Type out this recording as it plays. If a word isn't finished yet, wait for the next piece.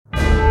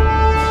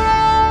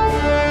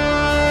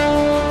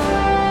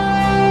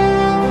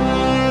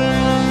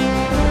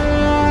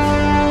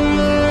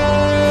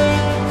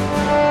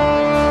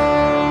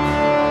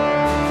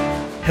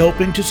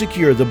helping to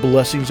secure the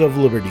blessings of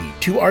liberty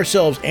to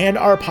ourselves and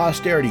our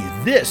posterity.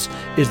 This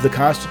is the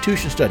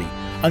Constitution Study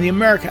on the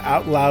America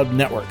Out Loud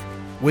Network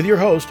with your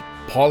host,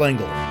 Paul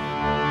Engel.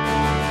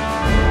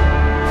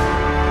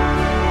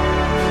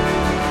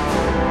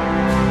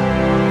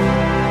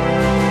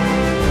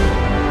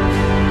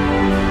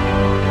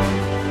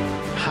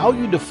 How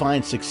you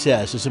define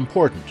success is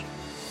important.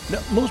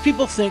 Now, most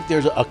people think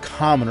there's a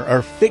common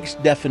or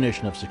fixed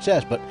definition of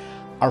success, but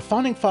our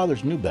founding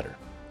fathers knew better.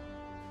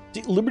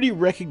 See, liberty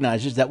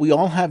recognizes that we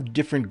all have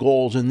different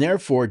goals and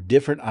therefore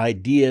different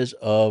ideas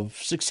of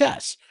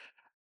success.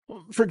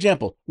 For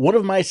example, one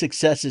of my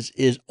successes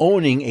is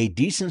owning a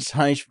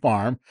decent-sized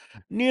farm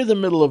near the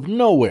middle of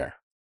nowhere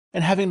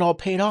and having it all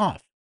paid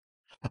off.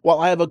 While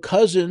I have a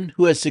cousin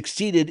who has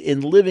succeeded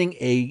in living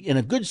in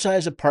a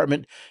good-sized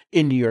apartment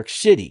in New York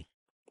City.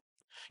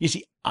 You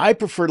see, I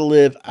prefer to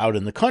live out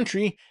in the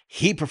country.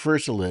 He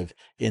prefers to live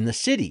in the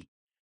city.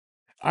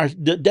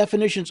 The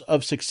definitions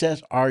of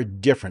success are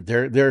different.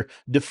 They're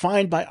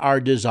defined by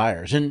our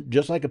desires. And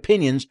just like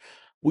opinions,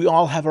 we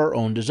all have our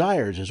own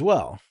desires as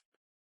well.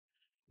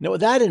 Now,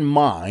 with that in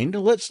mind,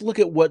 let's look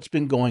at what's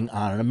been going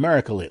on in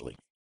America lately.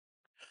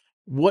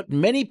 What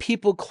many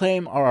people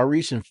claim are our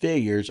recent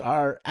failures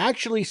are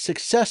actually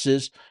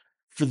successes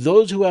for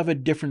those who have a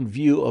different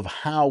view of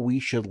how we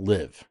should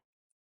live.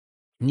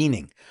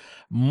 Meaning,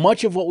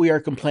 much of what we are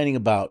complaining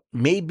about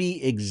may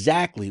be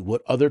exactly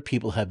what other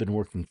people have been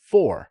working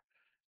for.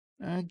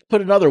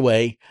 Put another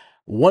way,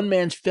 one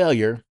man's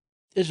failure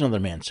is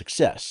another man's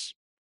success.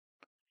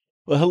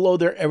 Well, hello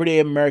there, everyday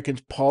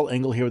Americans. Paul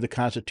Engel here with the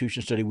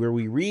Constitution Study, where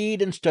we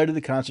read and study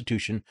the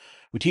Constitution.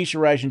 We teach the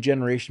rising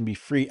generation to be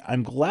free.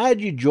 I'm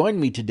glad you joined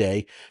me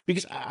today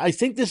because I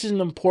think this is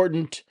an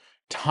important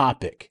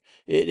topic.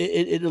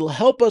 It'll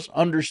help us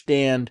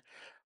understand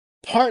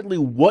partly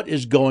what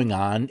is going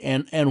on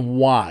and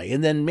why,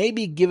 and then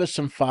maybe give us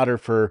some fodder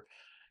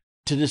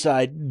to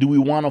decide, do we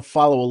want to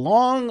follow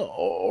along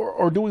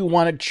or do we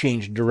want to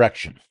change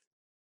direction?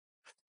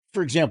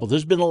 For example,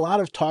 there's been a lot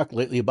of talk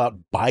lately about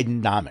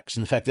Bidenomics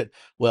and the fact that,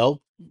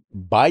 well,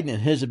 Biden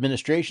and his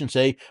administration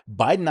say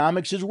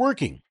Bidenomics is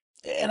working.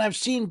 And I've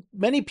seen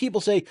many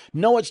people say,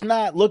 no, it's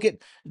not. Look at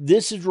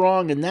this is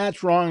wrong and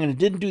that's wrong and it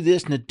didn't do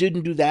this and it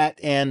didn't do that.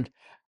 And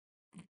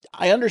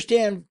I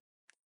understand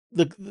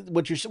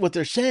what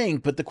they're saying,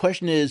 but the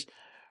question is,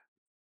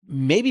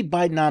 maybe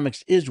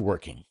Bidenomics is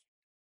working.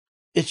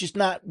 It's just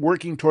not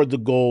working toward the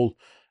goal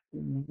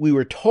we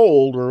were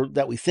told or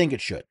that we think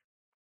it should.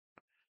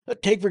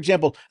 Take, for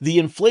example, the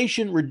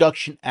Inflation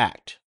Reduction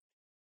Act,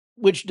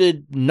 which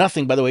did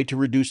nothing, by the way, to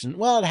reduce, it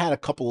had a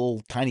couple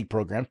of tiny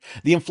programs.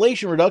 The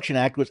Inflation Reduction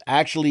Act was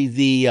actually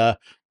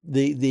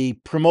the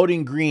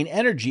Promoting Green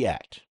Energy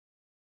Act.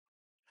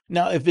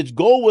 Now, if its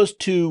goal was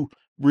to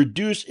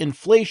reduce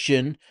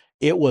inflation,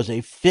 it was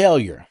a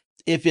failure.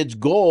 If its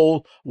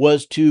goal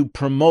was to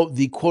promote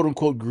the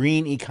quote-unquote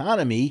green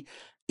economy,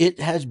 it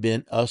has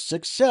been a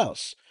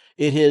success.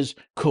 It has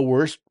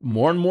coerced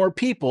more and more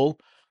people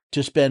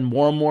to spend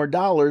more and more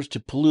dollars to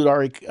pollute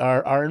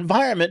our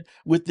environment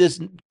with this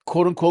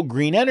quote-unquote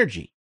green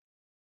energy.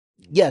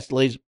 Yes,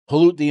 ladies,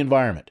 pollute the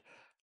environment.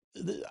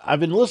 I've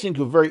been listening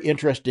to a very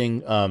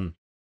interesting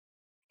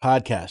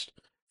podcast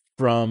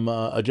from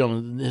a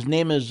gentleman. His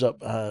name is,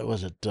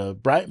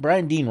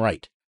 Brian Dean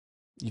Wright.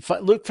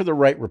 Look for the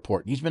Wright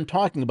Report. He's been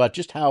talking about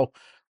just how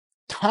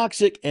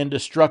toxic and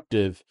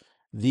destructive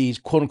these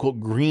quote-unquote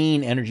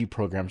green energy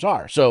programs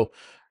are. So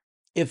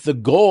if the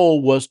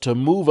goal was to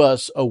move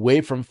us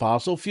away from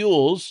fossil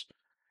fuels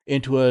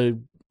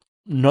into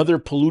another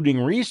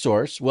polluting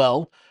resource,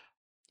 well,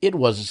 it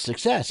was a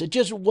success. It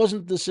just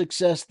wasn't the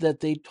success that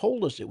they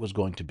told us it was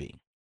going to be.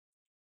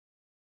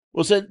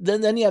 Well, so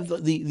then you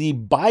have the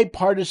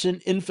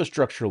bipartisan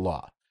infrastructure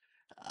law.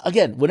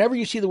 Again, whenever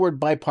you see the word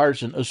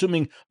bipartisan,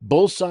 assuming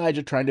both sides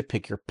are trying to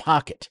pick your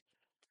pocket.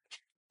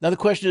 Now, the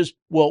question is,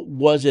 well,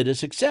 was it a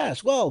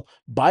success? Well,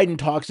 Biden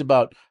talks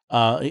about,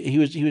 he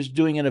was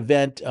doing an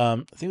event, I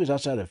think it was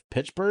outside of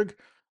Pittsburgh,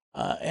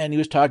 and he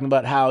was talking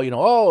about how,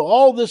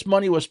 all this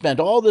money was spent,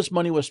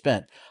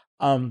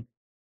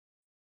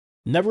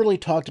 never really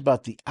talked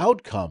about the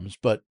outcomes,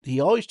 but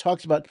he always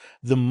talks about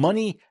the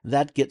money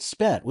that gets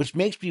spent, which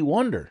makes me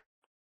wonder,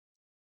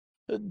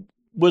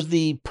 was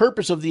the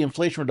purpose of the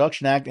Inflation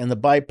Reduction Act and the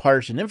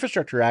Bipartisan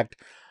Infrastructure Act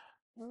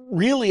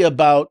really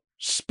about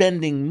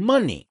spending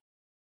money?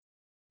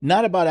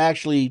 Not about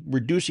actually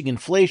reducing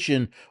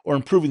inflation or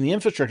improving the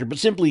infrastructure, but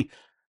simply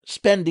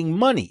spending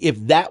money. If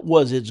that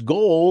was its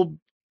goal,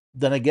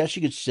 then I guess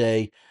you could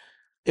say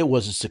it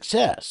was a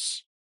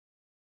success.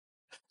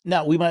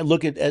 Now, we might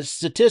look at as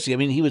statistics. I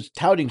mean, he was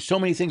touting so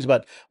many things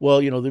about,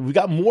 we've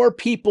got more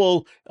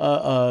people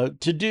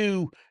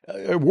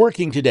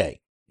working today.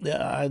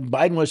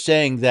 Biden was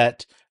saying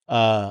that,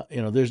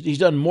 he's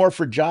done more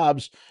for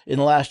jobs in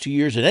the last 2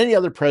 years than any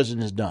other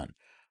president has done.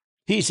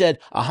 He said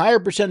a higher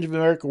percentage of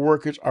American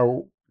workers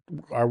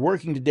are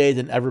working today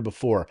than ever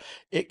before,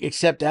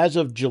 except as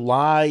of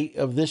July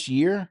of this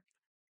year,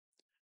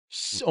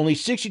 only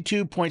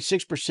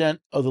 62.6%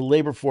 of the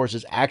labor force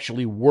is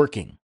actually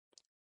working.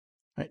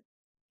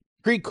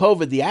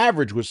 Pre-COVID, the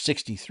average was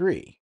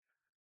 63.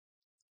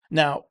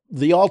 Now,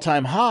 the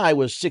all-time high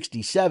was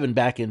 67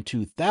 back in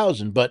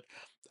 2000, but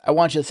I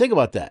want you to think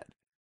about that.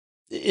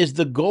 Is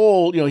the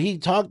goal, he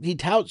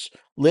touts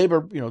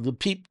labor,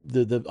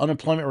 the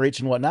unemployment rates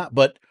and whatnot,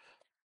 but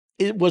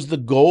it was the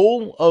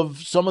goal of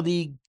some of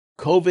the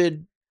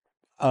COVID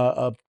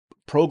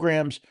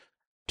programs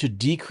to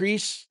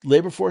decrease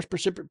labor force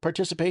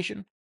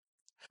participation?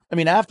 I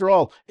mean, after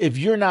all, if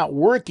you're not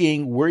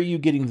working, where are you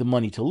getting the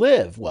money to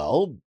live?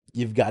 Well,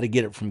 you've got to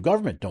get it from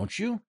government, don't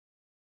you?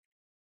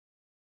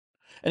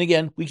 And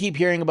again, we keep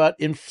hearing about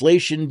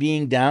inflation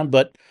being down,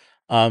 but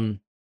um,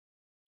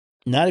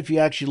 not if you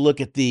actually look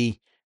at the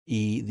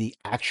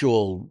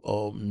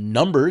actual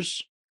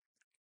numbers.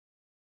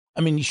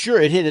 I mean, sure,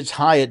 it hit its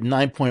high at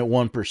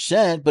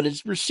 9.1%, but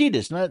it's receded.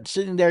 It's not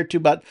sitting there to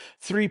about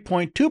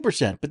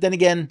 3.2%. But then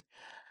again,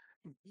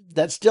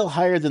 that's still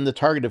higher than the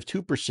target of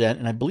 2%,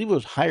 and I believe it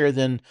was higher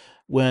than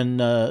when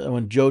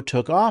Joe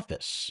took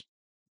office.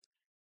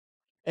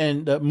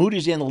 And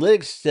Moody's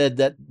Analytics said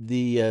that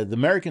the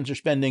Americans are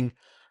spending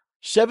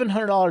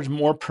 $700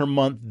 more per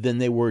month than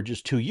they were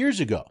just 2 years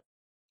ago.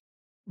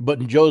 But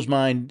in Joe's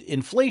mind,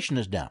 inflation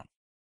is down.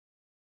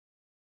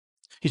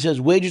 He says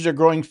wages are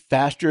growing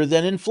faster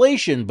than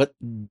inflation, but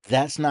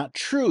that's not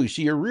true. You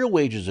see, your real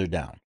wages are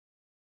down.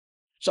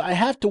 So I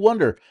have to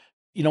wonder,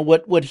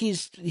 what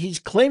he's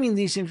claiming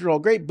these things are all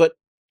great, but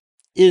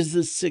is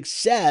the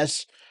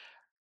success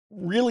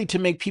really to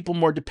make people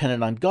more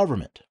dependent on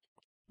government?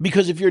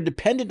 Because if you're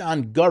dependent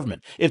on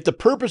government, if the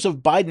purpose of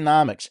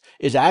Bidenomics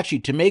is actually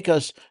to make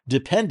us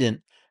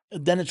dependent,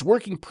 then it's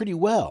working pretty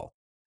well.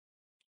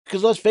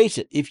 Because let's face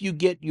it, if you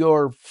get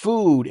your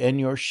food and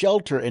your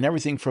shelter and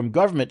everything from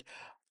government,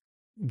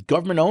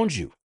 government owns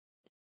you.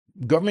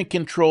 Government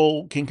can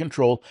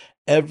control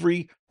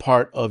every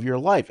part of your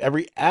life,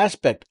 every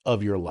aspect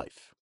of your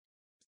life.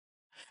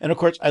 And of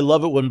course, I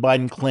love it when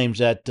Biden claims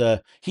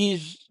that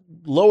he's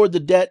lowered the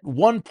debt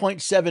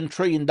 $1.7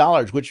 trillion,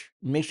 which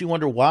makes me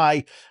wonder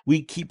why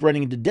we keep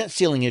running into debt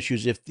ceiling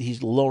issues if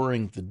he's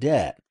lowering the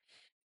debt.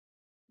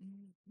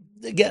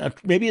 Again,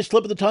 maybe a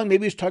slip of the tongue.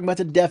 Maybe he's talking about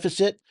the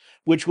deficit,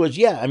 which was,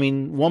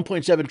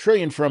 1.7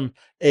 trillion from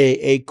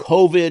a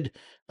COVID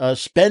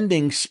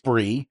spending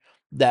spree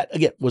that,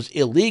 again, was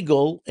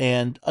illegal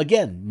and,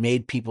 again,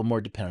 made people more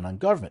dependent on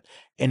government.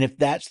 And if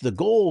that's the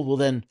goal, well,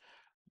 then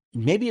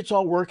maybe it's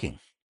all working.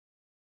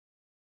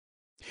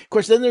 Of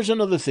course, then there's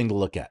another thing to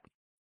look at.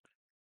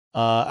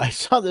 I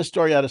saw this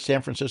story out of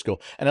San Francisco,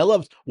 and I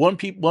loved one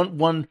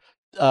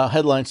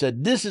headline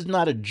said, "This is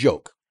not a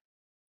joke."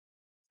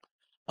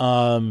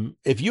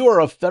 If you are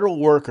a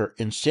federal worker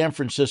in San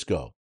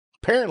Francisco,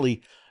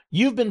 apparently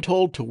you've been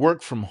told to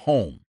work from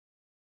home.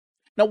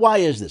 Now, why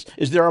is this?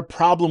 Is there a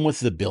problem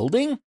with the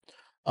building?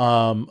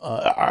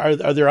 Are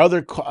there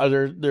other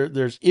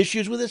there's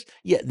issues with this?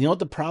 Yeah, you know what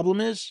the problem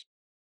is?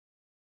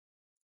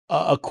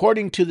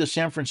 According to the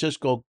San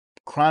Francisco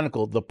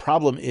Chronicle, the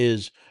problem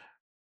is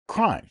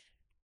crime.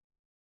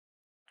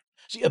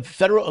 See,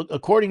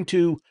 according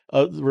to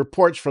the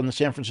reports from the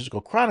San Francisco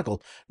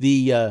Chronicle,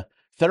 the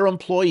federal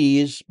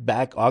employees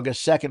back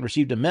August 2nd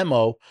received a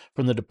memo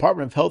from the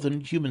Department of Health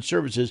and Human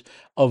Services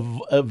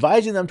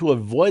advising them to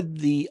avoid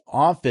the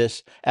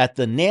office at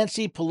the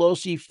Nancy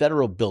Pelosi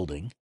Federal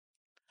Building.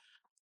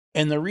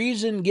 And the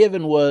reason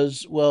given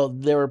was, well,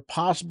 there were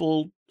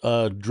possible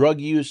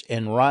drug use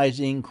and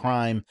rising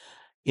crime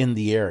in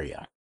the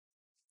area.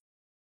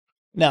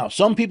 Now,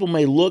 some people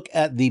may look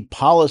at the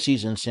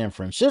policies in San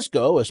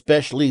Francisco,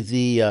 especially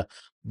the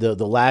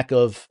lack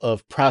of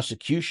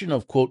prosecution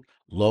of quote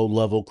low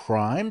level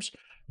crimes,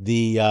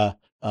 the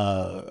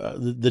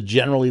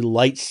generally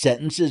light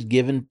sentences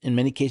given in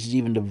many cases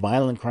even to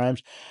violent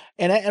crimes,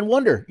 and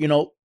wonder,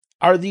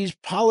 are these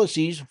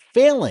policies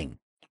failing,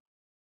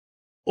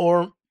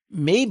 or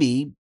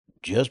maybe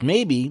just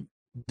maybe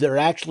they're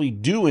actually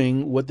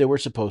doing what they were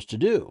supposed to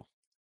do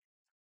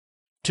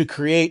to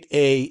create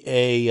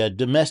a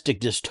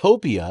domestic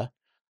dystopia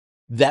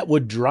that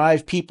would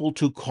drive people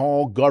to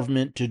call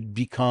government to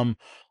become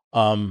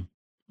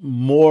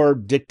more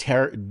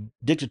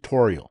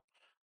dictatorial,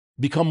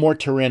 become more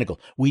tyrannical.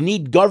 We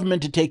need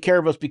government to take care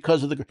of us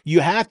because of you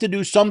have to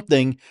do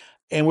something,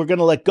 and we're going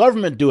to let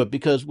government do it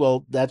because,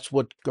 well, that's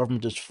what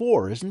government is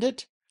for, isn't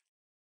it?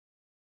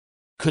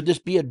 Could this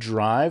be a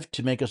drive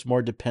to make us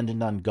more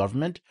dependent on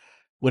government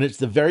when it's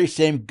the very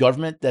same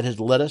government that has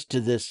led us to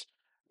this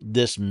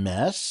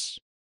mess?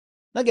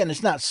 Again,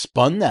 it's not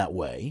spun that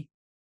way,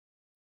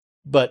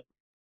 but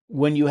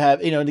when you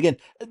have, and again,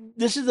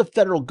 this is the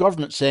federal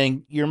government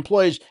saying your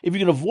employees, if you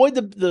can avoid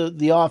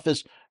the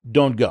office,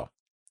 don't go.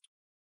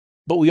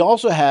 But we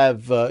also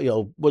have,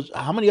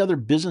 how many other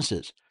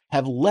businesses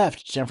have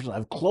left San Francisco,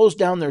 have closed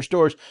down their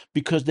stores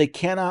because they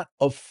cannot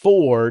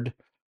afford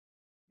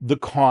the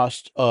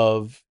cost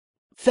of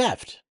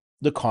theft,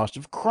 the cost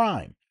of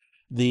crime,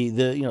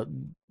 the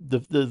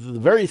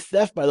very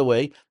theft, by the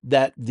way,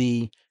 that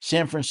the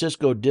San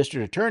Francisco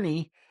district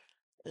attorney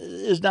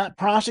is not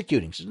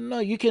prosecuting. So, no,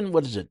 you can.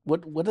 What is it?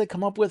 What did they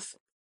come up with?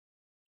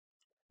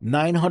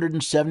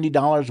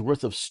 $970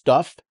 worth of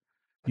stuff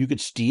you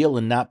could steal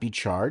and not be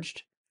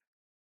charged.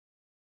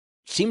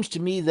 Seems to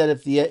me that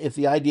if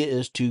the idea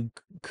is to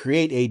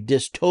create a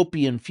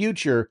dystopian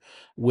future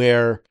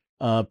where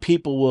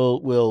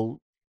people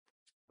will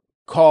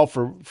call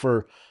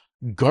for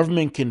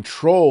government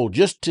control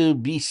just to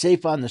be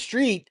safe on the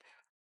street,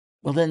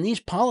 well, then these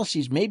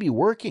policies may be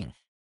working.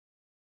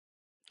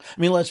 I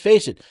mean, let's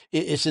face it.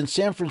 It's in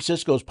San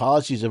Francisco's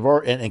policies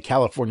and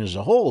California as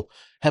a whole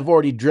have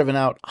already driven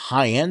out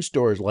high-end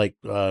stores like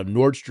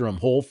Nordstrom,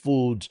 Whole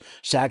Foods,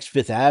 Saks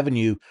Fifth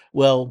Avenue.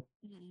 Well,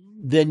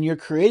 then you're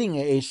creating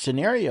a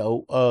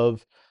scenario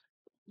of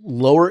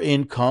lower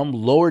income,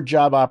 lower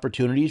job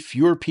opportunities,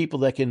 fewer people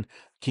that can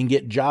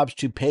get jobs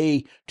to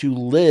pay to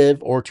live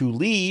or to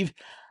leave.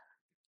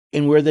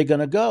 And where are they going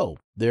to go?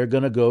 They're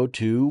going to go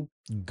to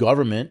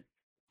government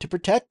to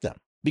protect them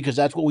because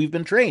that's what we've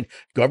been trained.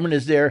 Government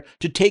is there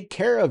to take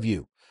care of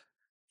you.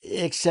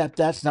 Except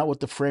that's not what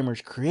the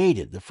framers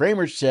created. The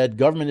framers said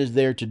government is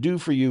there to do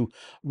for you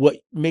what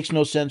makes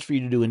no sense for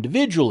you to do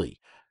individually,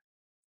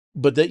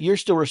 but that you're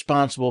still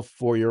responsible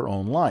for your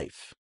own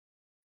life.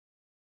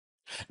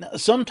 Now,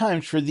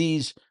 sometimes for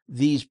these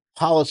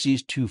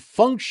policies to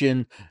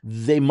function,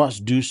 they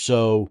must do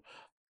so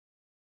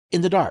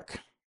in the dark.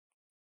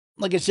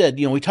 Like I said,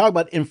 we talk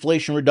about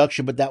inflation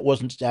reduction, but that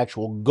wasn't its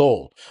actual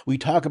goal. We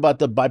talk about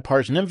the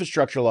bipartisan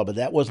infrastructure law, but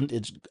that wasn't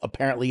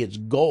apparently its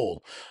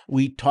goal.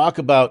 We talk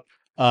about,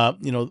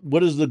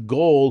 what is the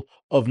goal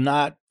of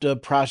not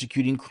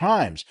prosecuting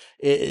crimes?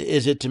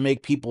 Is it to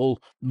make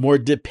people more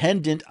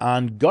dependent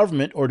on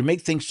government or to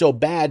make things so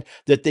bad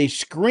that they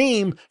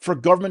scream for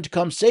government to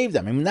come save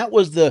them? I mean, that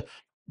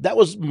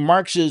was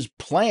Marx's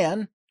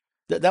plan.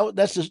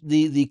 That's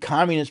the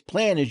communist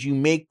plan is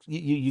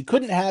you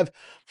couldn't have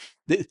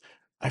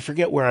I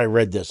forget where I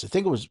read this. I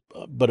think it was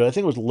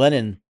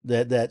Lenin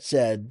that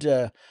said,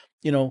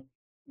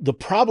 the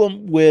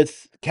problem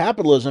with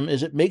capitalism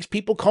is it makes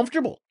people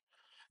comfortable.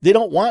 They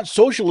don't want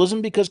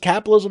socialism because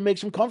capitalism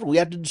makes them comfortable. We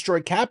have to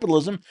destroy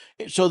capitalism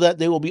so that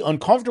they will be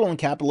uncomfortable in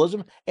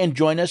capitalism and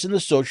join us in the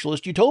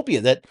socialist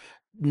utopia that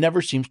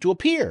never seems to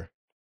appear.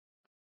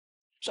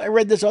 So I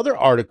read this other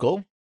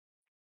article.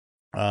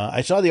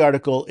 I saw the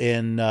article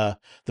in the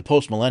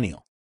Post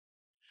Millennial.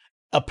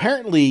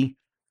 Apparently,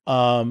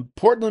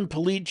 Portland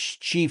Police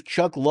Chief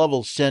Chuck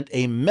Lovell sent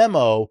a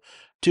memo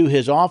to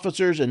his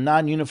officers and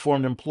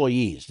non-uniformed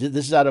employees.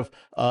 This is out of,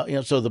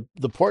 so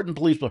the Portland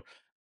Police,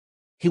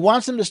 he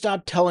wants them to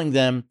stop telling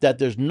them that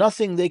there's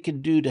nothing they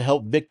can do to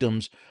help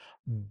victims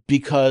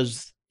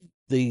because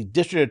the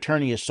district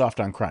attorney is soft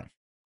on crime.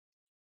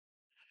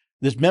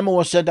 This memo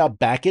was sent out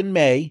back in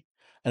May,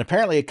 and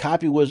apparently a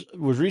copy was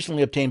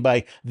recently obtained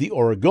by the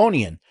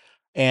Oregonian.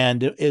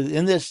 And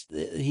in this,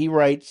 he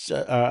writes,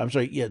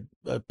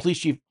 Police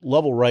Chief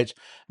Lovell writes,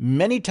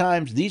 many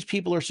times these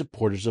people are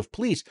supporters of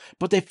police,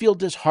 but they feel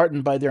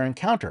disheartened by their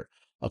encounter.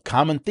 A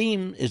common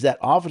theme is that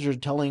officers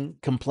telling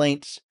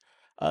complainants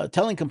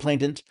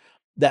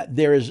that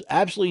there is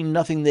absolutely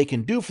nothing they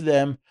can do for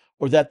them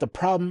or that the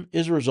problem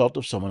is a result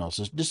of someone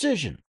else's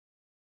decision.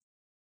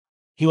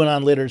 He went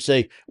on later to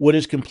say, what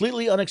is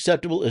completely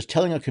unacceptable is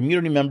telling a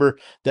community member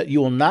that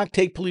you will not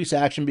take police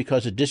action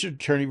because a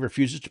district attorney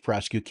refuses to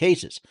prosecute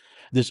cases.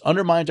 This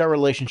undermines our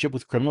relationship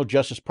with criminal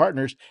justice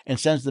partners and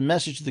sends the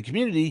message to the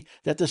community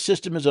that the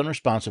system is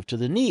unresponsive to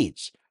the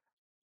needs.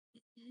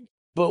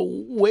 But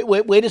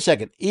wait a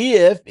second.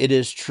 If it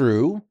is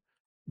true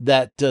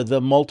that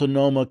the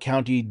Multnomah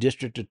County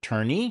District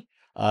Attorney,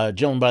 a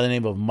gentleman by the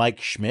name of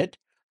Mike Schmidt,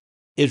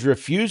 is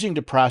refusing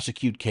to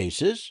prosecute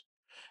cases,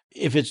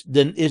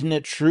 then isn't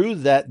it true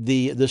that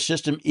the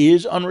system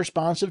is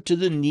unresponsive to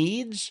the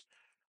needs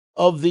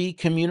of the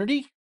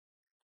community?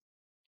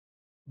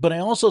 But I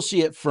also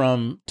see it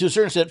to a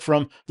certain extent,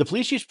 from the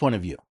police chief's point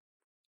of view.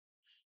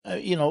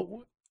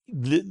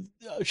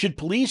 Should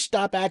police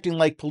stop acting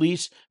like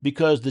police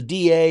because the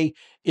DA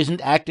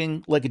isn't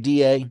acting like a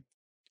DA?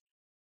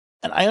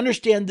 And I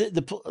understand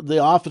the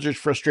officer's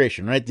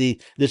frustration, right?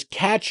 This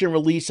catch and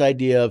release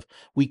idea of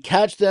we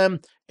catch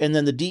them and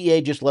then the DA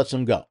just lets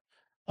them go.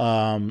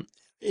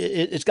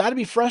 It's got to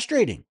be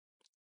frustrating.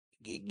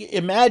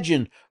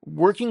 Imagine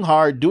working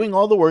hard, doing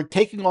all the work,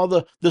 taking all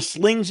the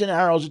slings and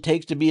arrows it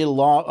takes to be a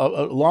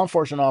law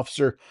enforcement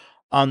officer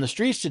on the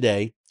streets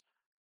today,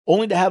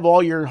 only to have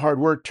all your hard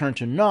work turn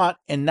to naught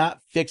and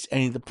not fix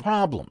any of the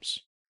problems.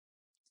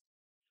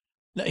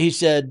 He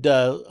said,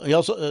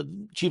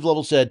 Chief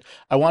Lovell said,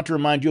 I want to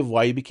remind you of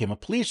why you became a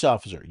police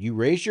officer. You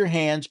raised your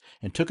hands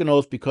and took an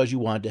oath because you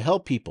wanted to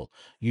help people.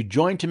 You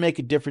joined to make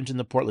a difference in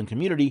the Portland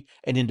community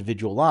and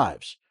individual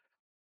lives.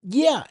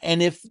 Yeah,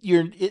 and if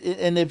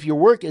your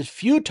work is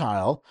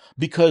futile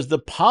because the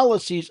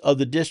policies of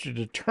the district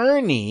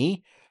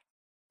attorney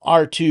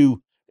are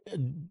to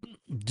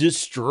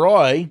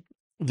destroy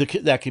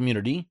that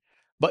community,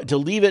 but to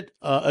leave it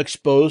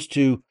exposed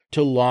to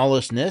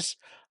lawlessness,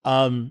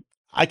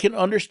 I can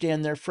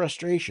understand their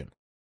frustration.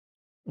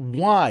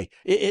 Why?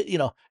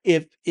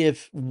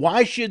 If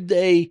why should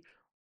they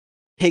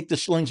take the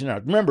slings and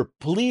arrows? Remember,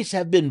 police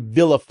have been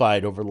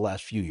vilified over the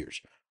last few years.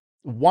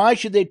 Why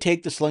should they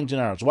take the slings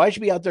and arrows? Why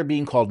should they be out there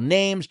being called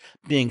names,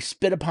 being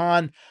spit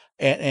upon,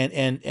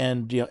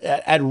 and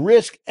at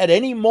risk at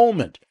any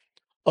moment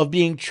of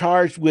being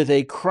charged with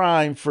a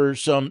crime for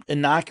some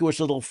innocuous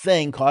little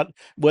thing caught,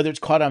 whether it's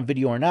caught on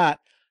video or not,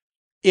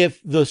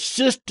 if the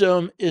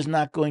system is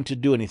not going to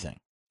do anything,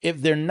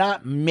 if they're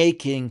not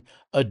making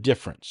a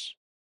difference?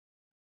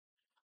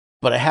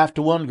 But I have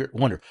to wonder,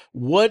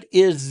 what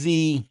is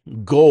the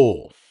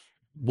goal?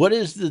 What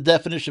is the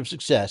definition of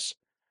success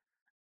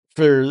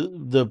for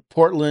the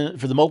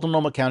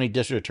Multnomah County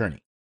District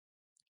Attorney?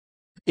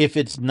 If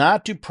it's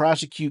not to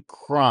prosecute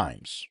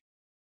crimes,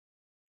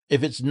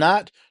 if it's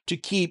not to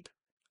keep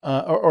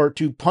or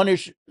to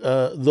punish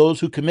those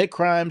who commit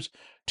crimes,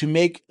 to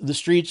make the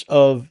streets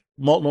of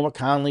Multnomah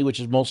County, which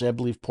is mostly, I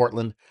believe,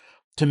 Portland,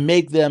 to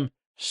make them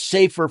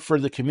safer for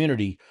the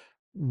community,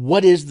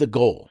 what is the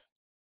goal?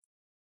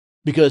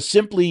 Because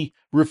simply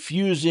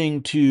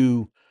refusing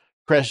to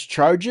press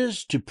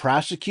charges, to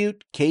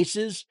prosecute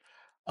cases,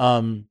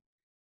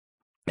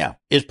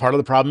 is part of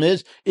the problem.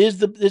 Is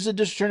the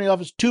district attorney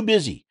office too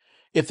busy?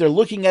 If they're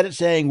looking at it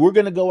saying, we're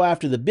going to go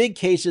after the big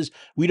cases,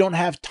 we don't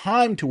have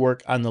time to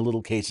work on the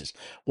little cases.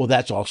 Well,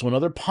 that's also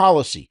another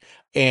policy.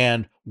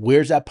 And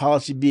where's that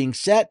policy being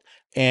set?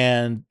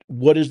 And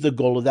what is the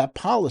goal of that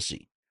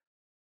policy?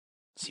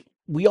 See,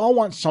 we all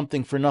want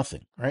something for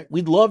nothing, right?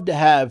 We'd love to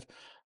have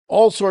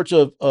all sorts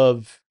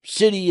of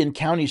city and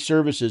county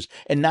services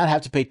and not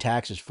have to pay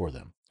taxes for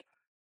them.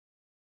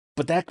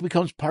 But that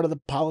becomes part of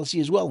the policy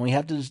as well. And we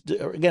have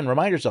to, again,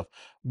 remind ourselves,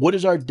 what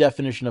is our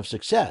definition of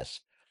success?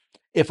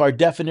 If our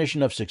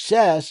definition of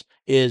success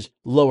is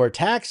lower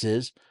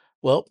taxes,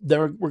 well,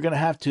 then we're going to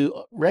have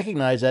to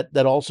recognize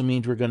that also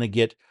means we're going to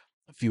get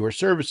fewer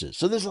services.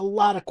 So there's a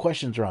lot of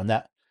questions around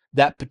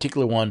that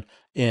particular one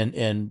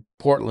in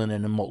Portland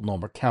and in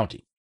Multnomah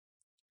County.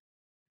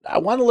 I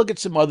want to look at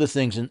some other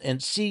things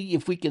and see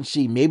if we can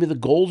see maybe the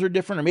goals are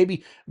different, or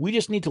maybe we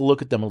just need to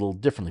look at them a little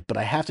differently. But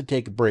I have to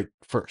take a break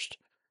first.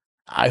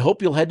 I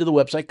hope you'll head to the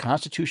website,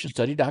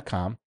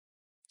 constitutionstudy.com.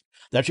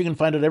 That's where you can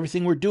find out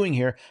everything we're doing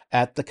here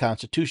at the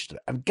Constitution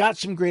Study. I've got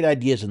some great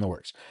ideas in the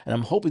works, and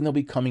I'm hoping they'll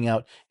be coming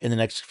out in the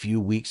next few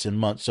weeks and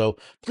months. So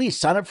please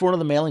sign up for one of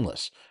the mailing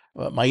lists,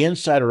 my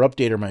Insider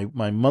Update, or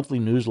my monthly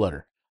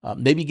newsletter.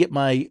 Maybe get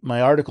my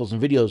articles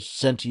and videos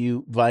sent to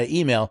you via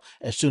email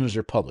as soon as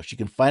they're published. You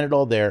can find it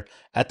all there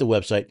at the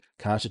website,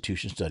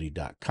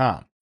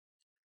 constitutionstudy.com.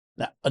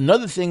 Now,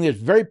 another thing that's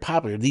very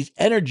popular, these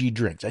energy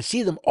drinks. I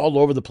see them all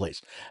over the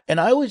place. And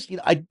I always,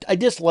 I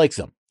dislike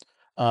them.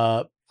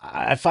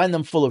 I find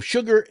them full of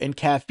sugar and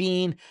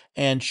caffeine,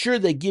 and sure,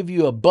 they give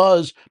you a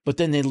buzz, but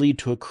then they lead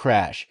to a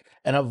crash.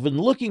 And I've been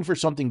looking for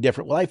something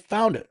different. Well, I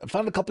found it. I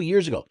found it a couple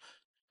years ago.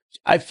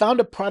 I found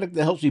a product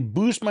that helps me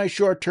boost my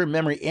short-term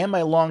memory and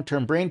my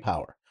long-term brain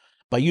power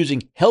by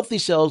using Healthy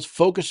Cells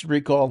Focus and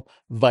Recall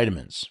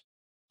vitamins.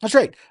 That's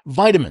right,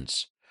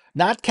 vitamins.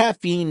 Not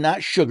caffeine,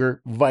 not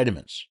sugar,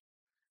 vitamins.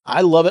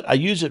 I love it. I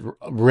use it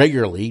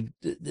regularly,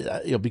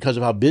 because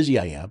of how busy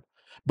I am.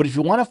 But if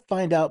you want to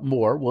find out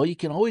more, well, you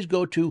can always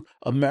go to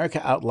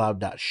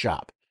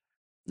americaoutloud.shop.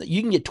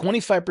 You can get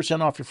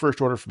 25% off your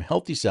first order from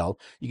Healthy Cell.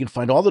 You can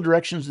find all the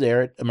directions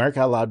there at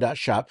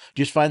americaoutloud.shop.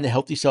 Just find the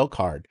Healthy Cell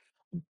card.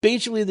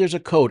 Basically, there's a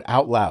code,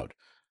 Out Loud.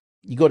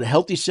 You go to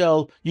Healthy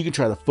Cell, you can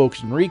try the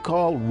Focus and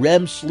Recall,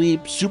 REM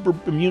Sleep, Super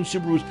Immune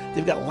Super Boost.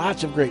 They've got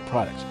lots of great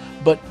products.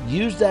 But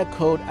use that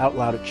code, Out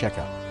Loud, at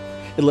checkout.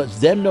 It lets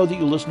them know that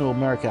you listen to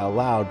America Out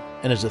Loud,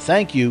 and as a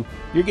thank you,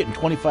 you're getting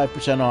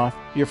 25% off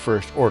your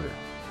first order.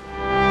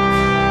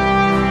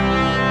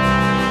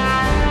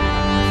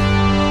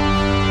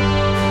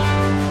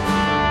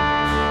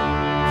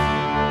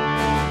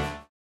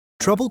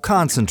 Trouble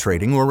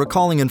concentrating or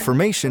recalling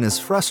information is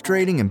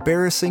frustrating,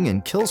 embarrassing,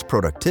 and kills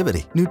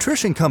productivity.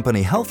 Nutrition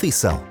company Healthy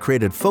Cell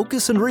created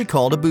Focus and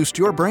Recall to boost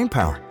your brain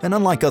power. And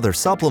unlike other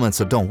supplements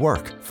that don't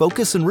work,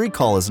 Focus and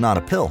Recall is not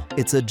a pill.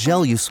 It's a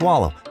gel you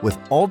swallow with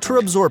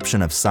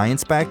ultra-absorption of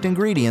science-backed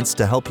ingredients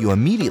to help you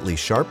immediately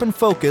sharpen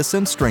focus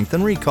and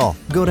strengthen recall.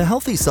 Go to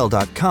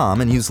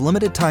healthycell.com and use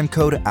limited time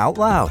code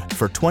OUTLOUD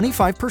for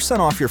 25%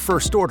 off your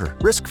first order.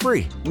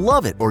 Risk-free.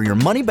 Love it or your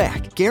money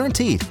back.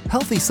 Guaranteed.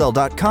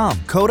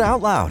 Healthycell.com. Code OUTLOUD.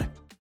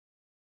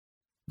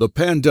 The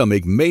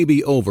pandemic may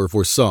be over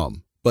for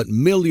some, but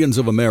millions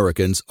of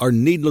Americans are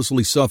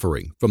needlessly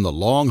suffering from the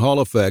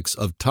long-haul effects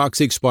of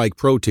toxic spike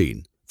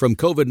protein from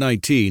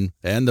COVID-19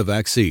 and the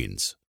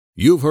vaccines.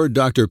 You've heard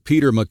Dr.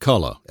 Peter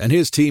McCullough and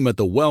his team at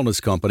the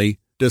Wellness Company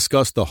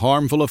discuss the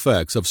harmful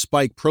effects of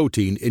spike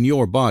protein in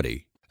your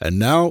body. And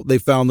now they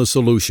found the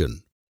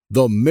solution: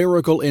 the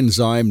miracle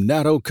enzyme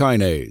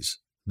nattokinase.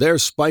 Their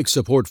spike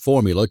support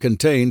formula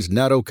contains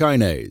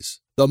nattokinase,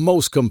 the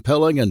most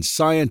compelling and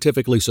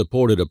scientifically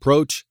supported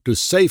approach to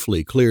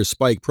safely clear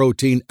spike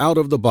protein out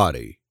of the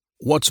body.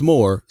 What's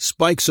more,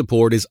 spike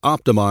support is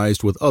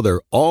optimized with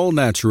other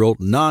all-natural,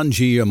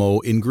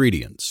 non-GMO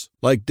ingredients,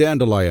 like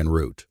dandelion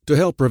root, to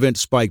help prevent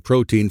spike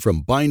protein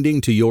from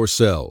binding to your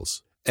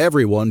cells.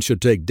 Everyone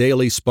should take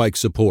daily spike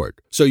support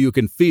so you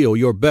can feel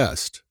your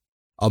best.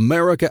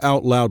 America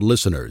Out Loud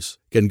listeners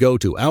can go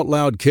to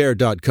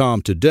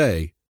OutLoudCare.com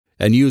today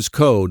and use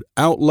code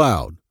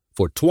OUTLOUD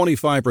for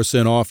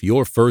 25% off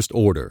your first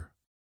order.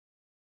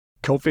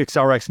 Cofix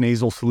RX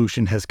Nasal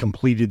Solution has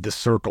completed the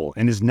circle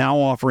and is now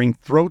offering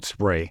throat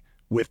spray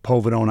with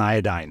povidone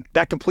iodine.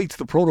 That completes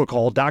the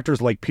protocol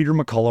doctors like Peter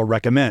McCullough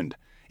recommend.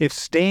 If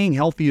staying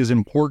healthy is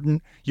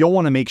important, you'll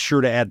want to make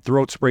sure to add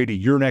throat spray to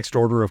your next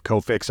order of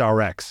Cofix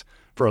RX.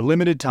 For a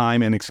limited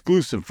time and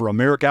exclusive for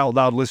America Out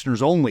Loud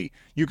listeners only,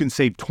 you can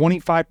save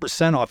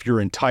 25% off your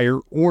entire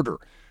order.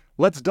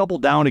 Let's double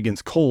down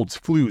against colds,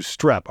 flus,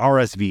 strep,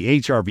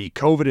 RSV, HRV,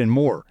 COVID, and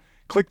more.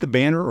 Click the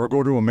banner or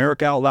go to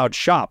America Out Loud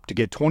shop to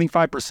get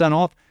 25%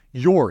 off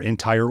your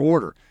entire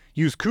order.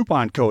 Use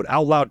coupon code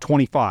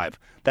OUTLOUD25.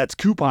 That's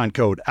coupon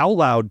code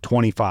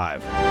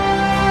OUTLOUD25.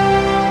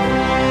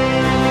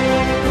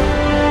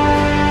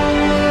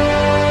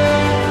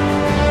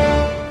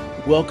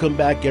 Welcome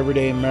back,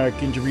 everyday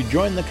American, to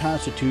rejoin the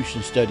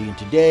Constitution study. And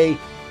today,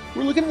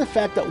 we're looking at the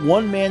fact that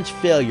one man's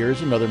failure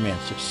is another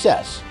man's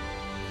success.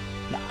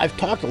 Now, I've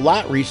talked a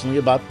lot recently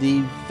about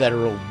the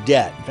federal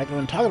debt. In fact, I've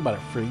been talking about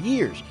it for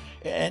years.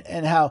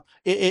 And how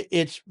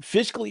it's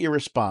fiscally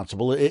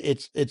irresponsible,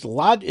 it's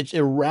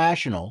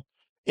irrational,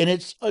 and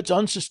it's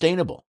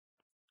unsustainable.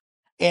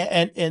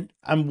 And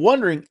I'm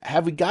wondering,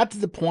 have we got to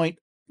the point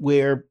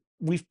where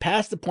we've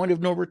passed the point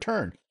of no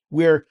return,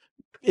 where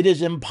it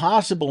is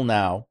impossible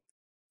now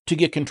to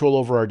get control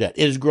over our debt?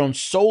 It has grown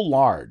so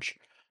large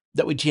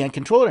that we can't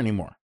control it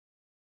anymore.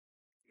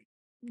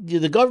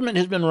 The government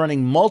has been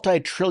running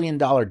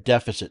multi-trillion-dollar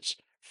deficits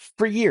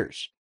for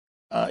years.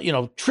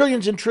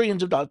 Trillions and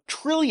trillions of dollars,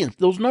 trillions.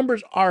 Those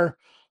numbers are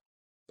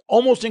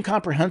almost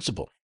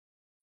incomprehensible.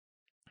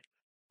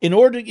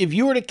 If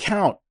you were to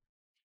count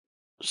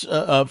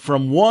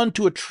from 1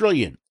 to a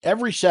trillion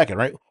every second,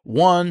 right?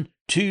 1,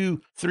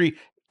 2, 3,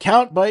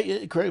 count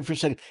by for a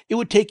second, it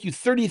would take you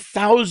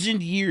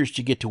 30,000 years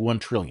to get to 1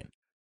 trillion.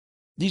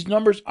 These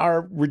numbers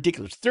are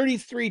ridiculous.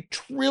 $33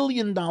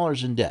 trillion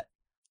in debt.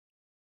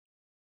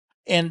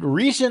 And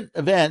recent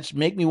events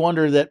make me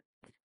wonder that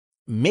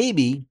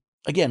maybe,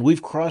 again,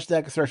 we've crossed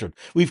that threshold.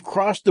 We've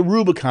crossed the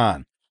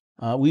Rubicon.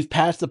 We've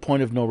passed the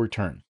point of no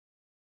return.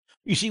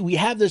 You see, we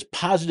have this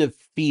positive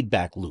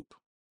feedback loop,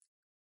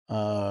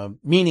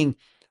 meaning,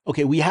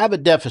 okay, we have a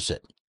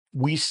deficit.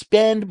 We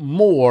spend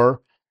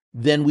more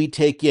than we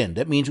take in.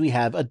 That means we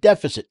have a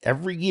deficit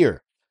every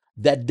year.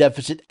 That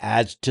deficit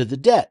adds to the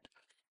debt.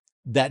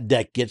 That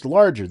debt gets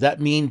larger.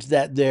 That means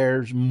that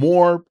there's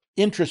more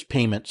interest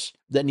payments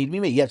that need to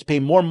be made. You have to pay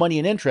more money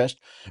in interest,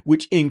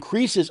 which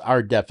increases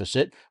our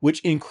deficit,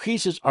 which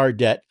increases our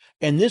debt.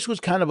 And this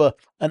was kind of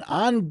an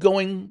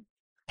ongoing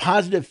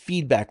positive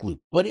feedback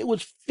loop, but it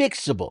was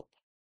fixable.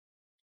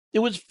 It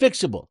was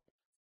fixable.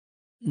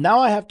 Now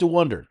I have to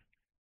wonder,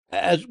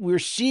 as we're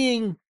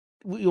seeing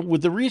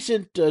with the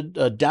recent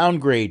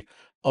downgrade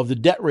of the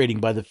debt rating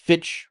by the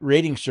Fitch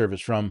rating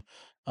service from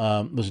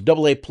was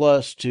AA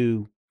plus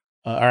to,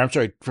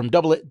 from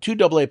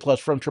AA plus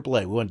from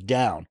AAA. We went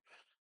down.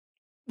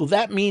 Well,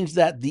 that means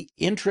that the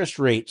interest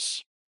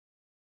rates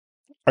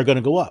are going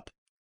to go up.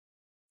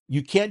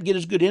 You can't get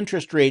as good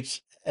interest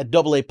rates at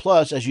AA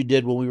plus as you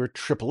did when we were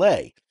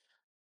AAA.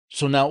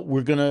 So now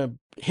we're going to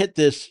hit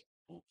this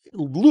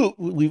loop.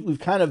 We've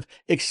kind of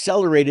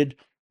accelerated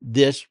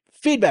this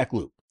feedback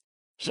loop.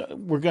 So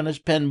we're going to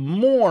spend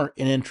more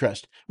in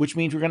interest, which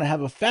means we're going to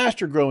have a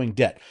faster growing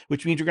debt,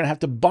 which means we're going to have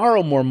to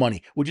borrow more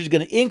money, which is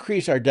going to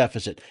increase our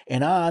deficit,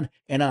 and on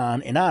and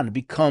on and on. It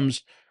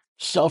becomes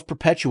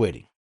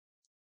self-perpetuating.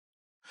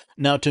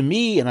 Now, to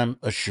me, and I'm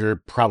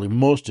sure probably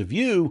most of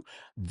you,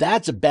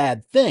 that's a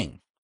bad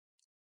thing.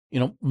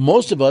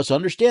 Most of us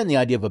understand the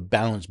idea of a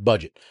balanced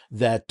budget,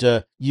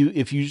 that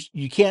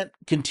you can't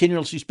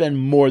continuously spend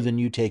more than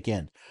you take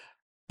in.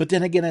 But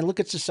then again, I look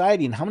at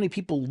society and how many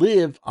people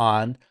live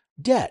on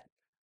debt.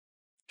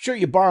 Sure,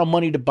 you borrow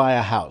money to buy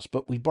a house,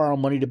 but we borrow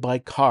money to buy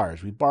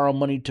cars. We borrow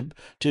money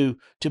to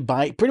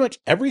buy pretty much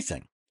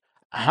everything.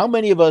 How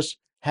many of us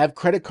have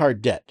credit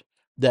card debt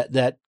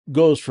that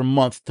goes from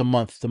month to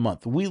month to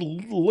month?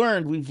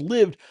 We've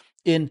lived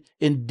in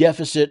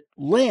deficit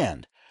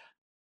land.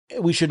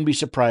 We shouldn't be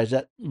surprised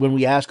that when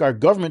we ask our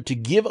government to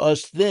give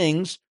us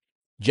things,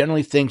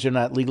 generally things they're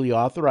not legally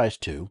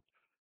authorized to,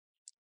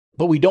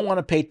 but we don't want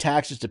to pay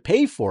taxes to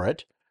pay for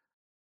it,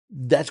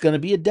 that's going to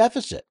be a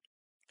deficit.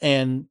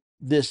 And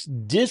this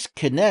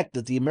disconnect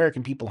that the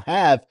American people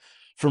have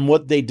from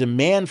what they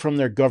demand from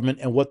their government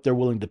and what they're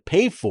willing to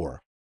pay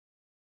for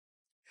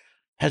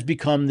has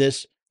become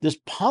this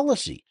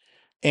policy.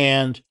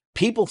 And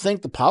people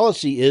think the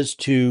policy is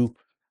to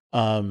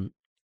make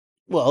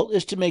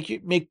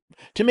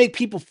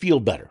people feel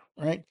better,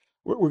 right?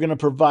 We're going to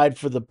provide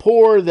for the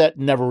poor. That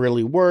never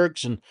really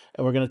works. And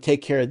we're going to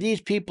take care of these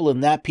people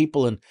and that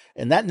people,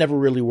 and that never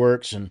really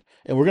works. And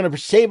we're going to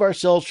save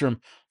ourselves from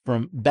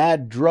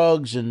bad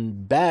drugs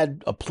and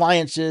bad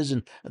appliances,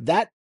 and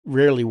that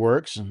rarely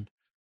works.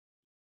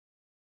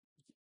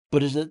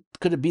 But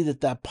could it be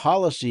that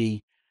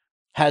policy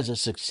has a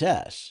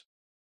success?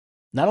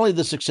 Not only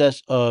the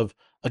success of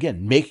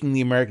again, making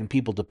the American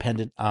people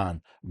dependent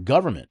on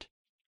government,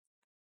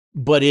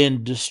 but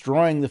in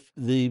destroying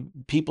the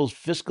people's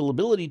fiscal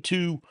ability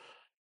to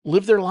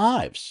live their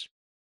lives.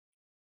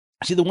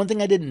 See, the one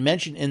thing I didn't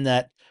mention in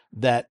that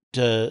debt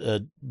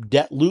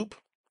loop,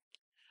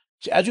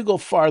 as we go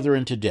farther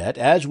into debt,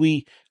 as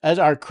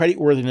our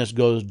creditworthiness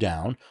goes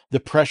down, the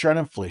pressure on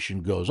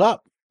inflation goes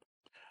up,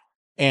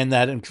 and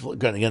that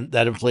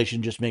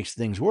inflation just makes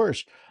things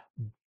worse.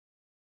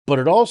 But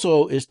it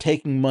also is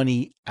taking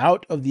money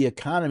out of the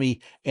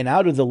economy and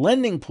out of the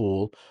lending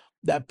pool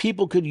that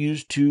people could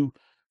use to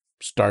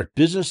start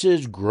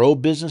businesses, grow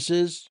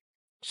businesses.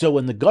 So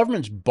when the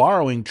government's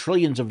borrowing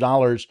trillions of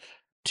dollars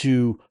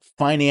to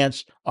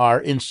finance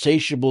our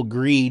insatiable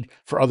greed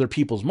for other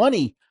people's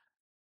money,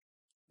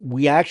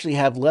 we actually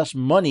have less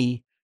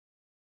money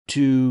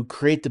to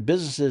create the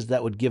businesses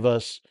that would give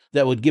us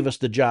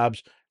the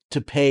jobs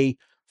to pay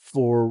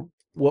for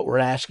what we're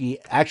actually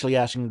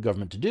asking the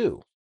government to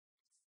do.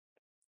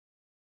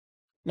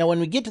 Now,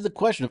 when we get to the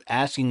question of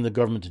asking the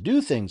government to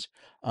do things,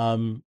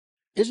 isn't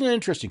it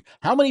interesting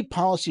how many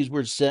policies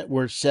were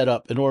set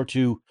up in order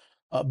to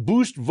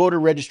boost voter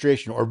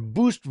registration or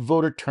boost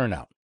voter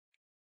turnout?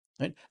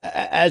 Right?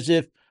 As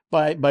if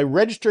by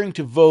registering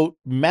to vote,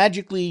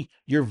 magically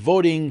you're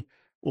voting,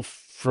 well,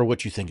 for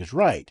what you think is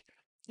right.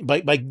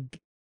 By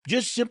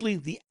just simply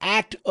the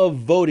act of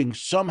voting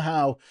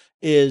somehow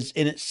is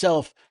in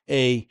itself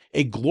a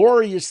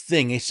glorious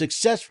thing, a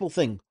successful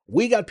thing.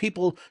 We got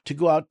people to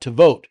go out to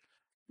vote.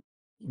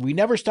 We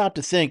never stop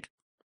to think,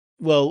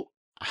 well,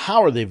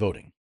 how are they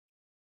voting?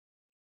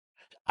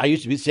 I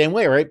used to be the same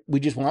way, right?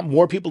 We just want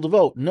more people to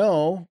vote.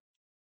 No,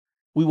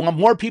 we want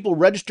more people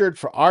registered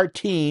for our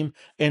team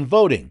and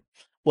voting.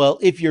 Well,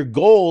 if your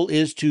goal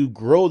is to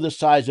grow the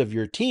size of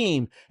your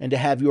team and to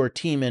have your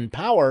team in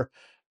power,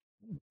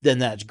 then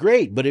that's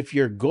great. But if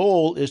your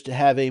goal is to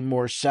have a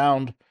more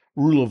sound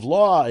rule of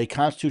law, a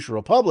constitutional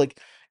republic,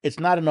 it's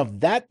not enough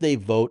that they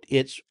vote,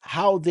 it's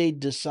how they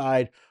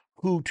decide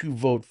who to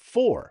vote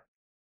for.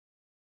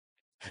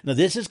 Now,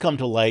 this has come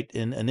to light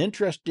in an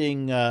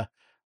interesting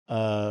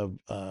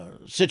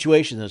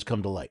situation that's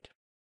come to light.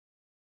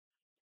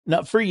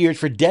 Now, for years,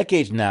 for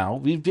decades now,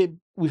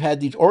 we've had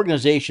these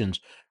organizations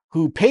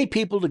who pay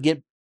people to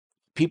get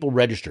people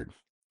registered.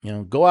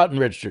 Go out and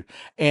register.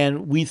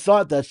 And we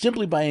thought that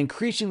simply by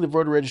increasing the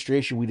voter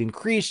registration, we'd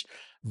increase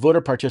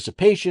voter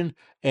participation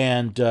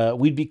and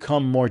we'd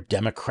become more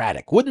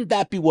democratic. Wouldn't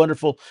that be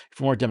wonderful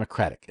if we're more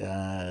democratic?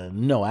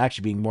 No,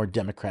 actually, being more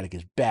democratic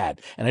is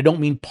bad. And I don't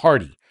mean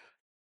party.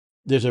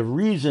 There's a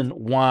reason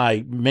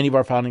why many of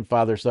our founding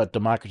fathers thought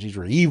democracies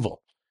were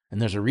evil,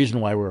 and there's a reason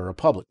why we're a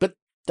republic. But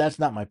that's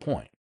not my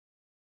point.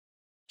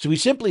 So we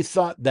simply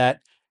thought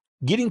that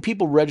getting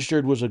people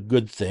registered was a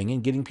good thing,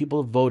 and getting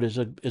people to vote is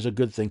a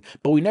good thing.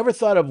 But we never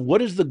thought of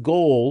what is the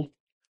goal,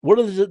 what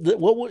is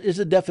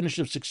the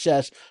definition of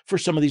success for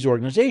some of these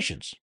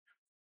organizations.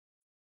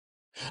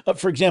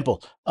 For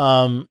example,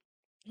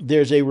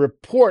 there's a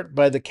report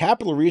by the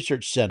Capital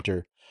Research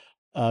Center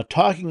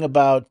talking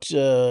about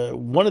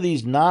one of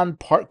these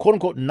quote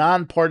unquote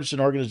nonpartisan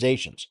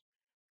organizations.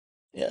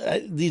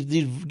 These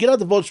get out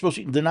the vote supposed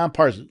to, they're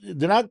nonpartisan.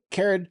 They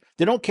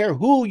don't care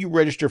who you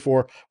register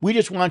for. We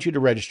just want you to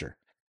register.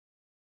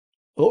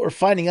 What we're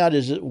finding out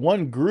is that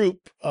one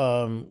group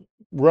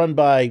run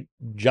by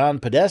John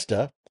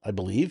Podesta, I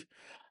believe,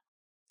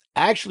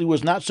 actually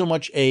was not so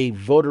much a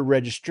voter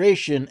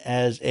registration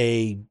as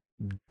a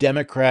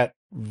Democrat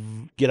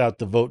get out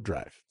the vote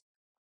drive.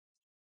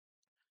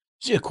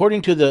 See,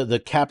 according to the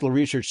Capital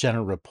Research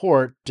Center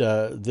report,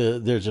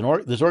 there's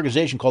this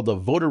organization called the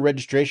Voter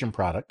Registration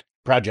Project.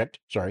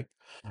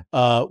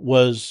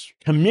 Was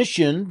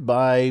commissioned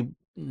by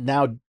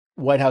now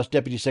White House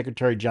Deputy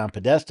Secretary John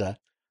Podesta.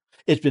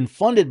 It's been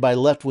funded by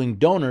left-wing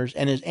donors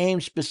and is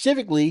aimed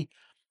specifically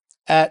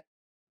at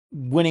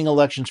winning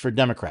elections for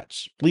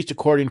Democrats, at least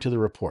according to the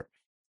report.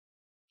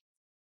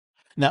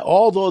 Now,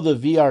 although the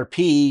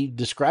VRP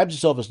describes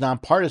itself as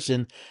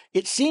nonpartisan,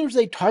 it seems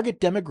they target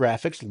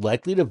demographics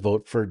likely to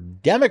vote for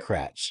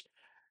Democrats.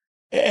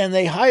 And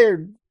they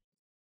hired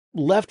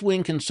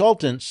left-wing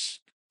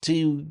consultants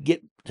to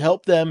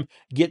help them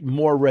get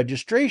more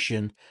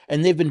registration.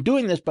 And they've been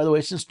doing this, by the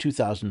way, since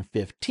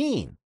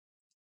 2015.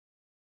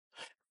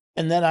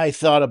 And then I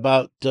thought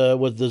about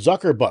with the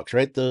Zuckerbucks,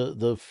 right?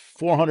 The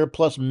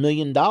 $400+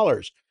 million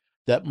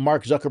that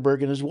Mark Zuckerberg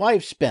and his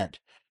wife spent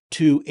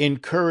to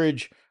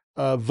encourage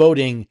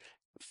voting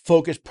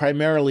focused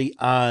primarily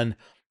on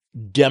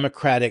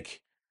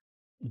Democratic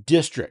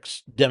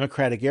districts,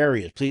 Democratic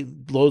areas,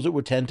 those that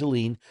would tend to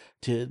lean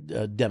to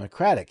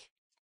Democratic,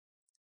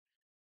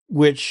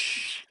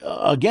 which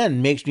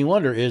again makes me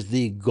wonder, is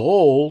the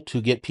goal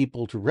to get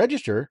people to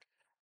register,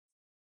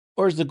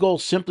 or is the goal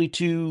simply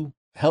to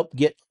help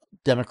get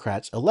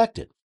Democrats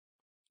elected?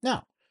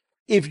 Now,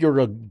 if you're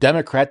a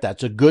Democrat,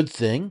 that's a good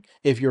thing.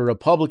 If you're a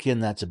Republican,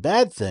 that's a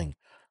bad thing.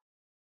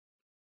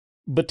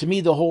 But to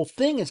me, the whole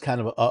thing is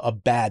kind of a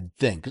bad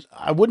thing, because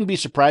I wouldn't be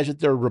surprised if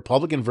there are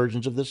Republican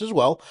versions of this as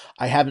well.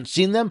 I haven't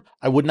seen them.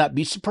 I would not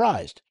be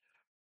surprised.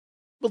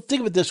 But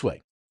think of it this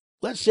way.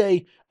 let's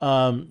say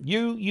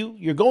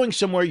you're going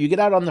somewhere, you get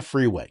out on the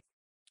freeway,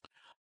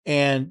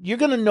 and you're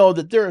going to know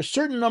that there are a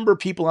certain number of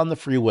people on the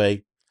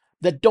freeway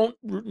that don't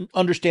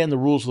understand the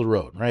rules of the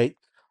road, right?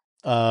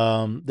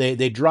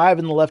 They drive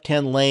in the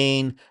left-hand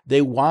lane,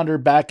 they wander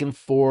back and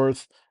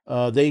forth,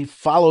 they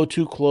follow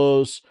too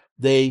close,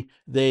 they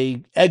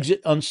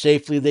exit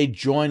unsafely, they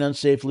join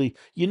unsafely.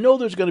 You know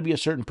there's going to be a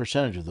certain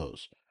percentage of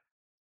those.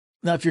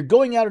 Now, if you're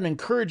going out and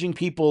encouraging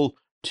people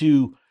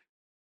to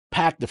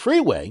pack the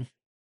freeway,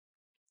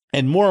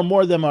 and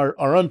more of them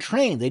are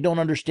untrained, they don't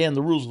understand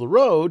the rules of the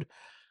road,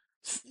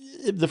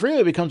 the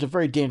freeway becomes a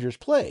very dangerous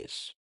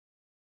place.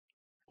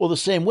 Well, the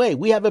same way,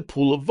 we have a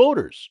pool of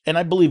voters, and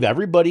I believe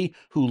everybody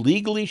who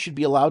legally should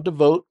be allowed to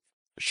vote,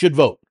 should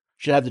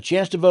have the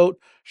chance to vote,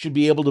 should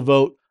be able to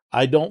vote.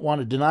 I don't want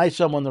to deny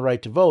someone the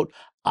right to vote.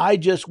 I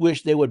just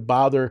wish they would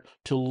bother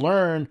to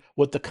learn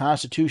what the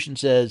Constitution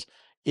says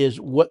is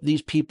what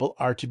these people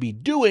are to be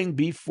doing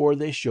before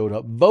they showed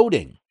up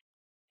voting.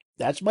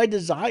 That's my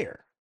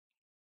desire.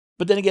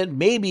 But then again,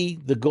 maybe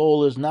the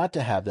goal is not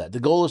to have that. The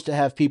goal is to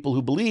have people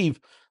who believe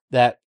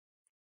that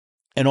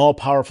an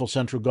all-powerful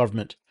central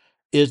government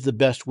is the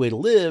best way to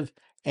live,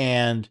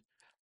 and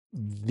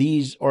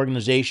these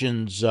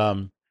organizations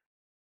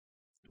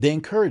they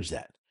encourage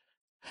that,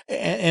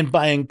 and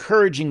by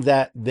encouraging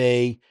that,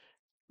 they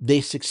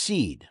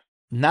succeed,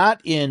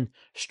 not in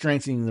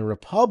strengthening the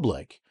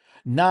republic,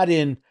 not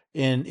in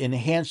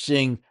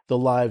enhancing the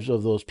lives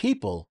of those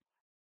people,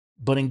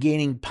 but in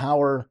gaining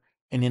power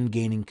and in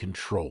gaining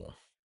control.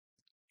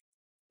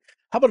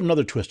 How about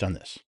another twist on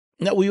this?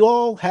 Now, we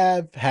all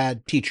have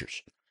had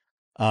teachers.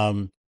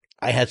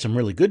 I had some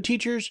really good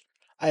teachers.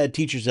 I had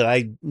teachers that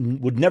I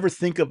would never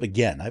think of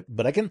again.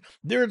 I can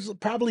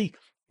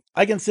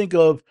think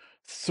of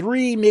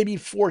 3, maybe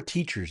 4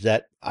 teachers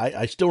that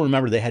I still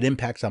remember they had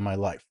impacts on my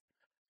life.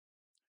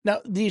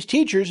 Now, these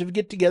teachers would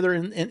get together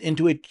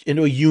into a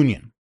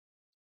union.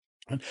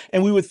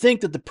 And we would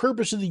think that the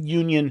purpose of the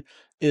union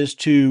is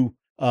to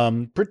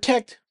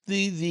protect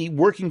the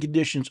working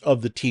conditions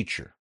of the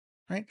teacher,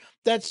 right?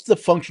 That's the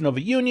function of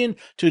a union,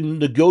 to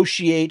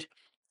negotiate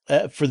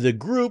for the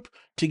group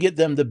to get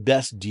them the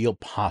best deal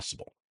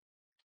possible.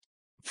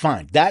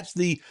 Fine. That's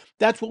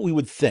what we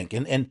would think.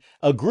 And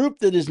a group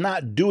that is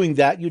not doing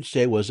that, you'd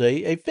say, was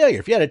a failure.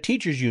 If you had a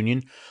teachers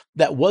union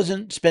that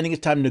wasn't spending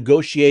its time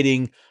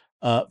negotiating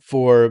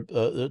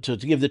to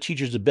give the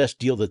teachers the best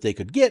deal that they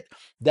could get,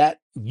 that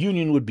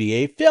union would be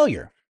a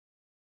failure.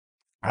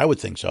 I would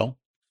think so.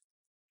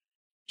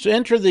 So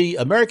enter the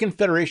American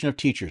Federation of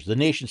Teachers, the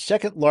nation's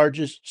second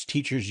largest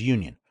teachers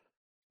union.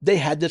 They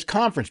had this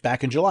conference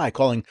back in July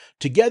calling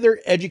Together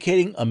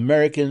Educating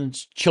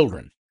Americans'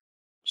 Children.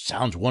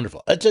 Sounds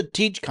wonderful. It's a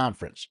teach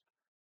conference.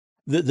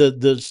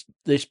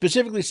 They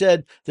specifically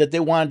said that they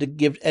wanted to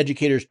give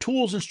educators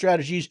tools and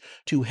strategies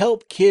to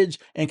help kids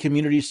and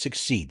communities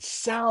succeed.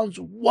 Sounds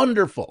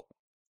wonderful.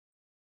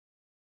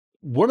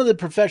 One of the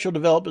professional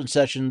development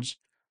sessions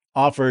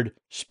offered,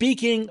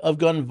 speaking of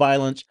gun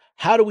violence,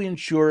 how do we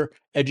ensure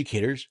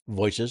educators'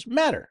 voices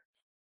matter?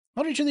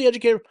 How do we ensure the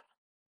educator?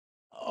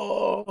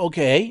 Oh,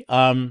 okay.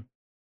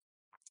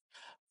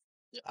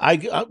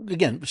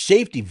 Again,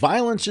 safety,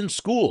 violence in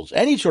schools,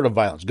 any sort of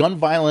violence, gun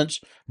violence,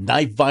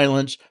 knife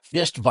violence,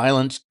 fist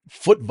violence,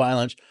 foot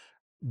violence.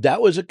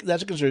 That's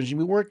a concern that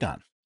we worked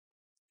on.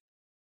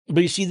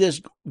 But you see,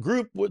 this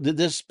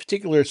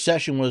particular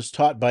session was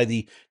taught by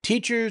the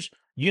Teachers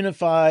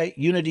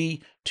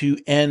Unity to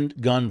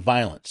End Gun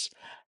Violence.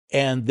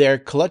 And their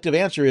collective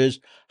answer is,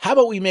 how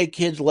about we make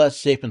kids less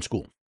safe in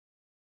school?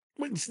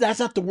 That's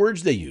not the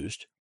words they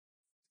used.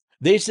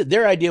 They said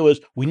their idea was,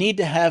 we need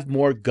to have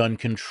more gun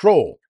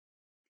control.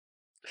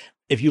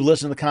 If you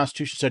listen to the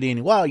Constitution study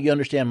any while, you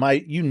understand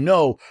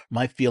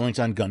my feelings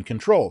on gun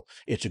control.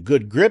 It's a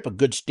good grip, a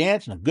good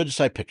stance, and a good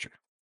sight picture.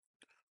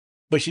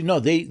 But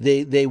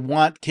they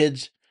want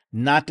kids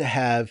not to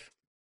have,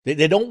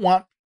 they don't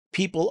want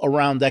people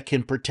around that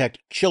can protect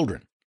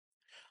children.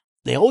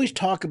 They always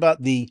talk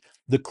about the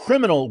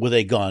criminal with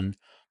a gun,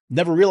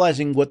 never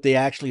realizing what they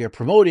actually are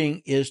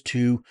promoting is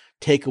to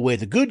take away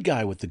the good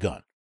guy with the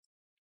gun.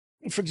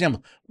 For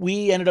example,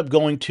 we ended up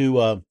going to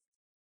a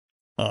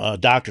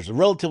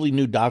relatively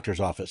new doctor's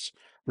office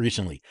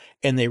recently,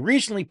 and they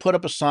recently put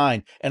up a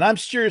sign, and I'm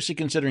seriously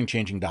considering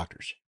changing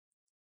doctors.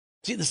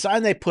 See, the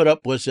sign they put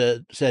up was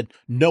said,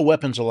 "No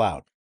weapons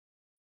allowed."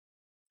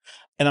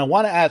 And I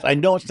want to ask, I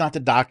know it's not the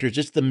doctors,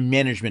 it's the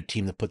management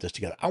team that put this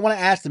together. I want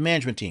to ask the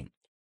management team,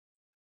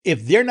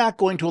 if they're not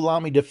going to allow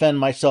me to defend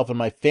myself and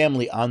my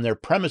family on their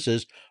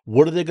premises,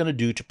 what are they going to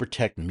do to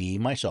protect me,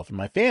 myself, and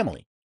my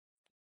family?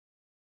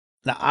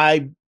 Now,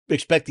 I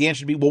expect the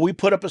answer to be, well, we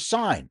put up a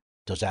sign.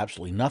 Does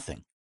absolutely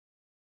nothing.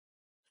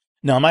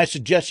 Now, am I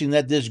suggesting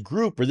that this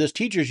group or this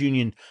teachers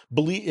union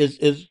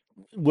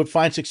would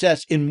find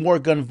success in more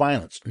gun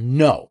violence?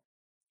 No,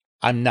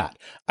 I'm not.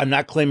 I'm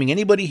not claiming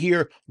anybody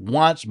here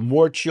wants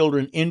more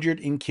children injured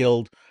and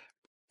killed,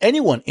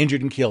 anyone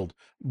injured and killed,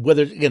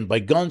 whether, again, by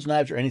guns,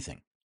 knives, or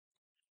anything.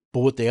 But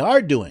what they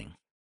are doing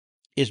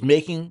is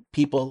making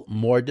people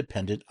more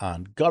dependent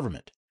on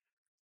government.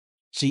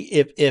 See,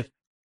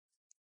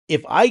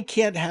 if I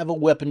can't have a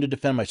weapon to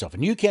defend myself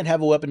and you can't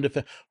have a weapon to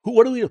defend,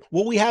 what do we do?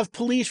 Well, we have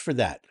police for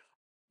that.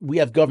 We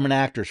have government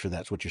actors for that.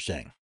 That's what you're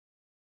saying.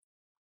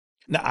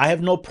 Now, I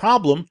have no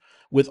problem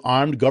with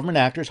armed government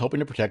actors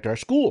helping to protect our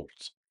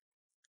schools.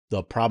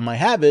 The problem I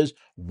have is,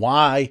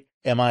 why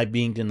am I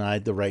being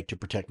denied the right to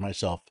protect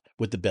myself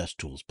with the best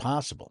tools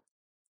possible?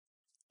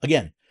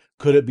 Again,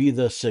 could it be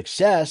the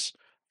success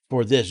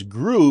for this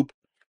group?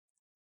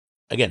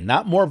 Again,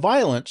 not more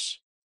violence,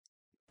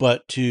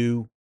 but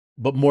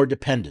more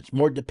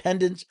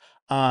dependence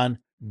on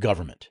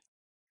government.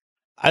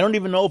 I don't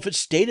even know if it's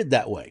stated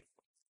that way.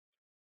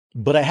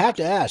 But I have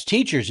to ask,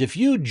 teachers, if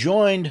you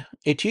joined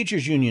a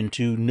teachers union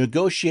to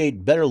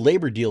negotiate better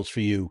labor deals for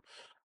you,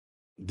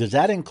 does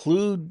that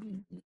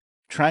include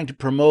trying to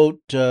promote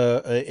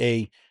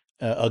a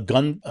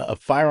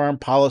firearm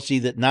policy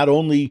that not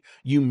only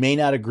you may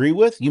not agree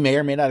with, you may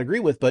or may not agree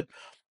with, but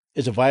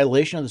is a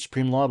violation of the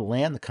supreme law of the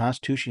land, the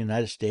Constitution of the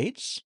United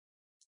States?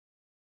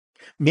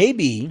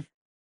 Maybe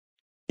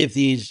if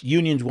these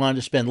unions wanted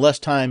to spend less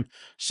time,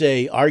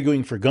 say,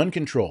 arguing for gun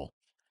control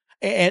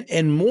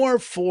and more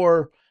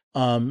for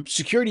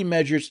security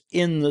measures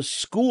in the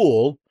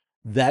school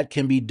that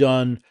can be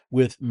done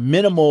with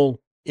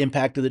minimal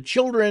impact to the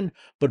children,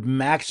 but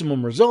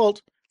maximum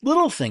result,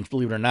 little things,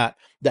 believe it or not,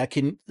 that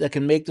can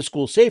make the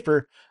school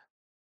safer,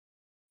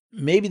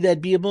 maybe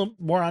that'd be a little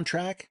more on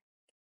track.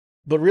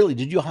 But really,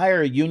 did you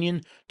hire a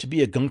union to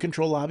be a gun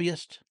control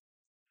lobbyist?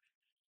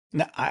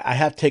 Now, I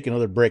have to take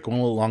another break. I went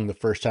a little long the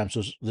first time,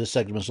 so this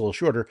segment is a little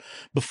shorter.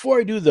 Before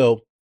I do,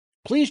 though,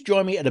 please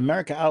join me at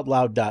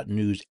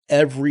AmericaOutloud.news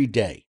every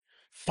day.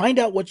 Find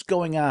out what's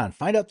going on.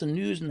 Find out the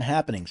news and the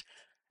happenings.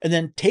 And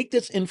then take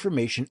this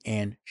information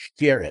and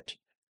share it.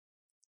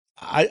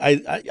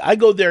 I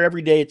go there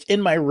every day. It's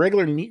in my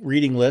regular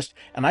reading list,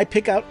 and I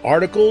pick out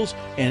articles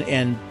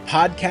and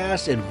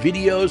podcasts and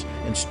videos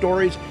and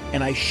stories,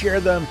 and I share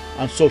them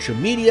on social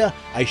media.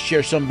 I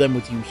share some of them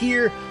with you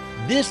here.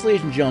 This,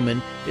 ladies and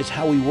gentlemen, is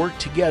how we work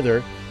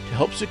together to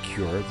help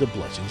secure the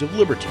blessings of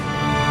liberty.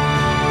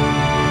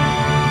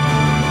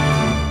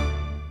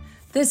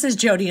 This is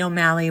Jody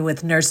O'Malley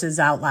with Nurses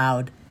Out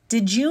Loud.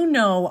 Did you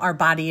know our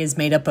body is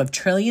made up of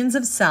trillions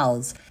of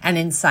cells, and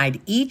inside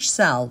each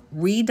cell,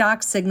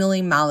 redox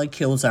signaling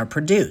molecules are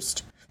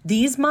produced?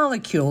 These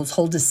molecules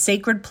hold a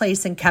sacred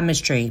place in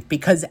chemistry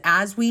because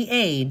as we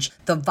age,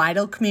 the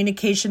vital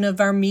communication of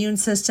our immune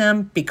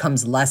system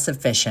becomes less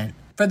efficient.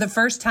 For the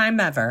first time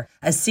ever,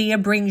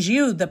 ASEA brings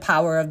you the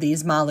power of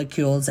these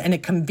molecules in a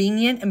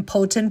convenient and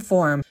potent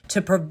form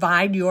to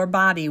provide your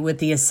body with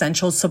the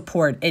essential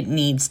support it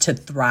needs to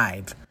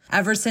thrive.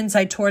 Ever since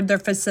I toured their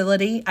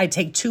facility, I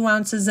take 2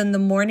 ounces in the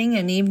morning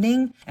and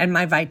evening, and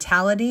my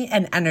vitality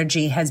and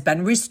energy has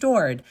been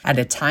restored at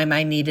a time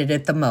I needed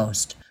it the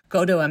most.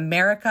 Go to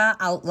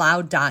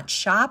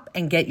AmericaOutloud.shop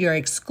and get your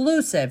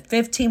exclusive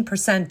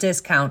 15%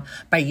 discount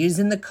by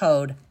using the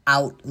code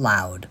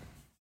OUTLOUD.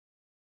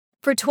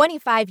 For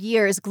 25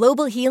 years,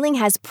 Global Healing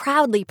has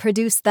proudly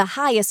produced the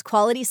highest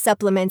quality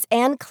supplements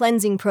and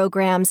cleansing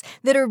programs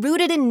that are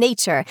rooted in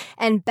nature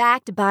and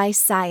backed by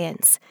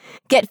science.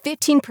 Get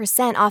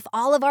 15% off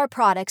all of our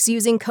products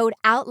using code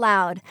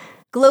OUTLOUD.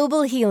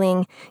 Global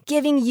Healing,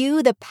 giving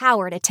you the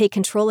power to take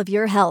control of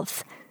your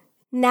health.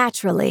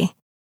 Naturally.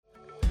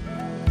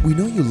 We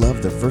know you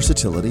love the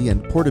versatility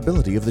and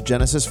portability of the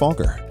Genesis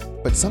Fogger,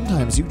 but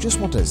sometimes you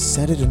just want to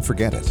set it and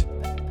forget it.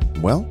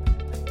 Well,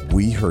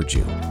 we heard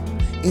you.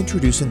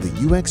 Introducing the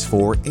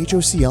UX4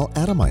 HOCl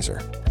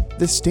Atomizer.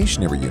 This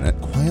stationary unit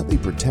quietly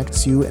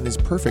protects you and is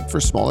perfect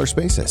for smaller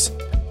spaces.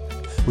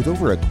 With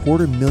over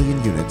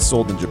 250,000 units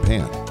sold in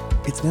Japan,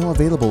 it's now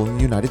available in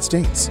the United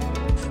States.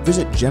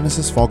 Visit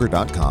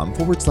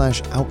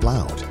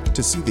genesisfogger.com/outloud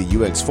to see the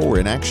UX4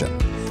 in action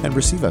and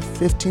receive a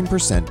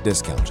 15%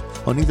 discount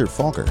on either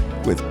Fogger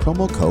with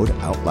promo code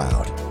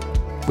OUTLOUD.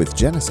 With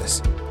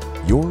Genesis,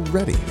 you're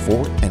ready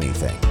for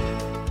anything.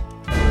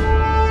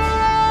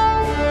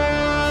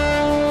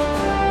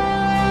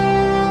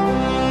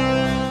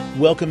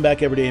 Welcome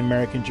back, everyday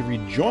Americans. If you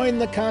rejoin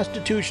the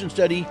Constitution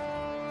study,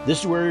 this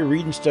is where we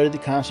read and study the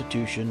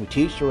Constitution. We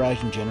teach the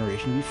rising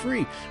generation to be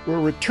free.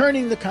 We're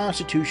returning the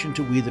Constitution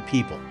to we the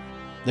people.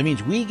 That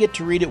means we get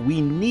to read it,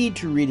 we need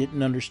to read it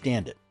and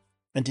understand it.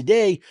 And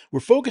today,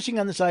 we're focusing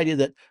on this idea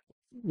that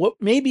what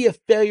may be a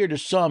failure to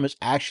some is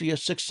actually a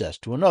success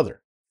to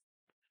another.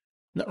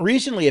 Now,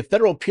 recently, a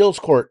federal appeals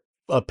court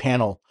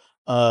panel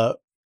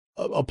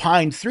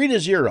opined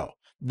 3-0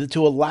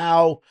 to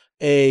allow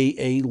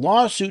a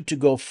lawsuit to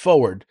go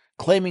forward,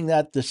 claiming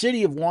that the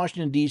city of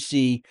Washington,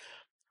 D.C.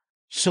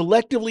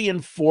 selectively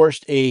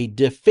enforced a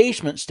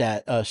defacement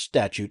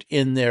statute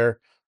in their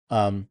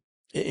in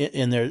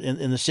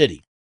the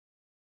city.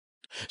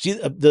 See,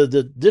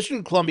 the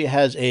District of Columbia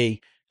has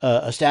a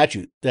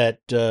statute that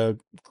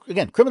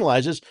again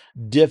criminalizes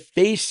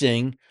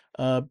defacing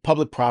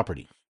public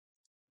property.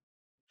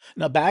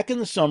 Now, back in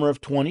the summer of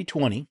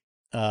 2020,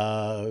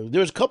 there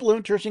was a couple of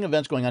interesting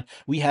events going on.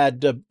 We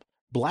had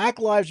Black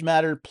Lives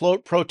Matter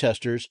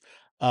protesters.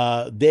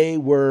 They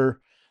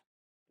were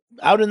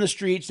out in the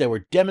streets. They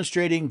were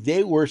demonstrating.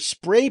 They were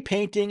spray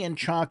painting and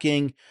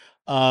chalking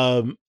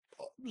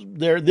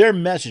their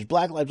message,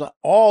 Black Lives Matter,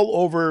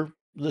 all over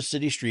the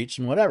city streets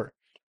and whatever.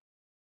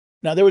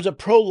 Now, there was a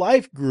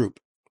pro-life group,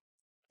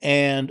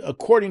 and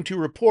according to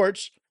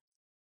reports,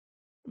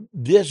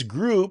 this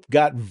group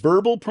got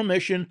verbal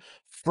permission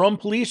from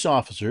police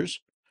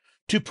officers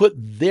to put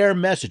their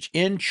message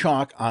in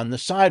chalk on the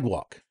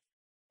sidewalk.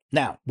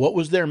 Now, what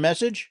was their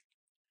message?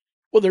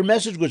 Well, their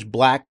message was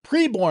Black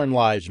preborn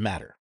lives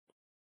matter.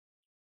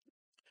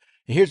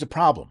 And here's the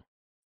problem.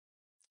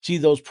 See,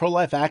 those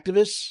pro-life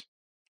activists,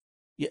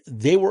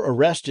 they were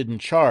arrested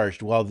and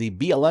charged, while the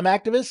BLM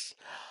activists,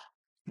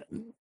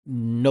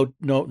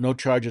 no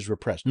charges were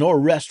pressed. No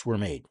arrests were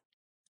made.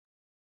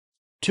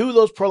 Two of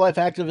those pro-life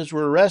activists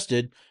were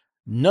arrested.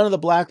 None of the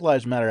Black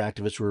Lives Matter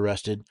activists were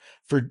arrested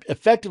for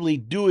effectively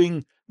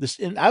doing this.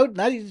 And I would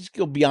not even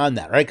go beyond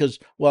that, right? Because,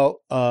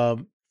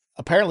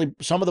 apparently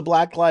some of the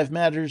Black Lives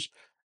Matters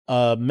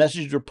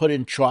messages were put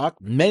in chalk.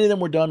 Many of them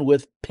were done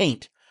with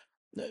paint.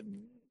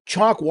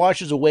 Chalk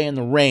washes away in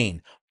the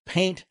rain.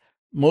 Paint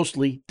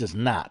mostly does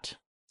not.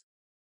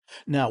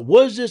 Now,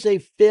 was this a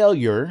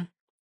failure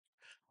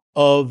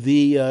of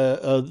the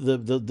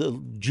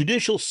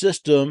judicial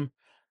system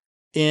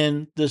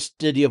in the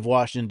city of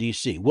Washington,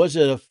 D.C.? Was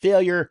it a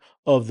failure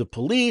of the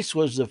police?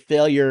 Was it a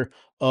failure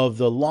of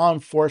the law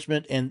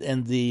enforcement and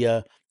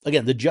the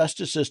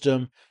justice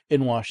system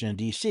in Washington,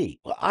 D.C.?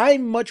 Well,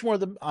 I'm much more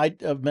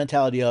the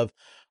mentality of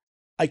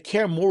I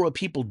care more what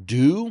people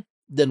do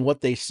than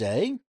what they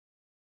say.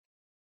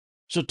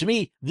 So to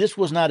me, this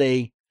was not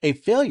a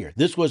failure.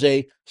 This was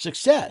a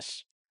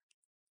success.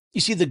 You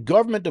see, the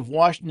government of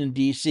Washington,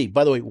 D.C.,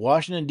 by the way,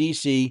 Washington,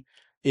 D.C.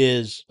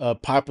 is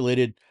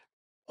populated,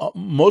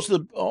 most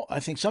of the,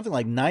 I think something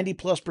like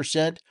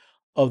 90+%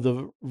 of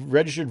the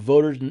registered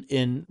voters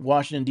in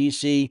Washington,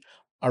 D.C.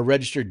 are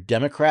registered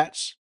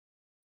Democrats.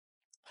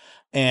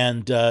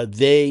 And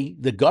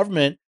the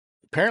government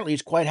apparently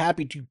is quite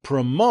happy to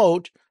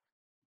promote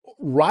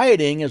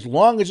rioting as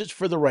long as it's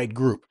for the right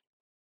group.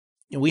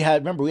 And we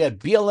had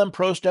BLM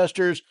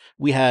protesters,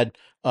 we had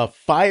a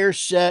fire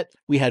set,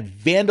 we had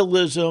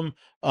vandalism,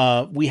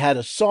 we had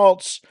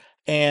assaults,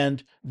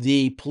 and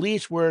the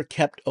police were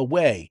kept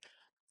away.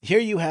 Here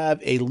you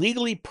have a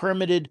legally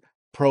permitted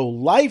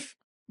pro-life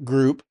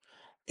group,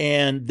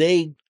 and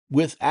they,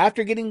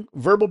 after getting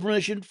verbal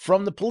permission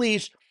from the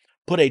police,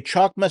 put a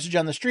chalk message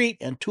on the street,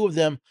 and two of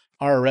them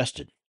are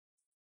arrested.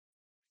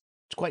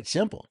 It's quite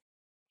simple.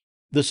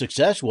 The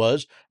success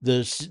was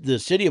the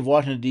city of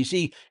Washington,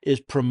 D.C. is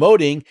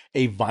promoting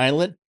a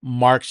violent,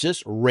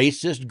 Marxist,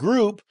 racist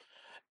group,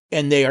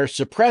 and they are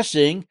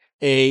suppressing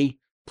a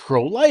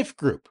pro-life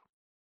group.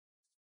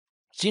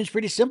 Seems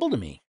pretty simple to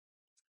me.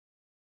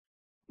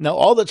 Now,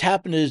 all that's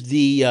happened is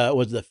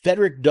was the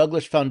Frederick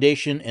Douglass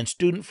Foundation and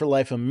Student for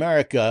Life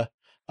America,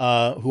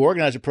 who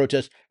organized a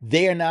protest.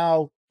 They are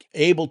now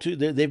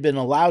they've been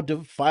allowed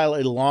to file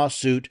a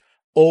lawsuit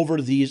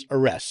over these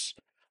arrests.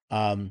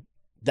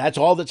 That's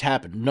all that's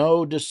happened.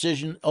 No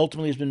decision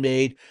ultimately has been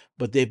made,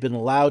 but they've been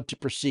allowed to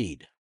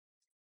proceed.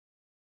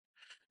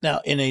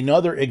 Now, in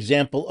another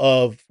example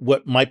of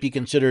what might be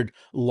considered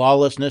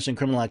lawlessness and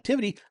criminal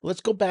activity,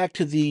 let's go back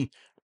to the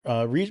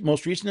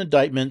most recent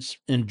indictments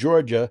in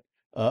Georgia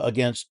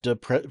against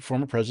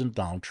former President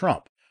Donald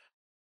Trump.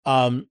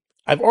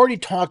 I've already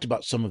talked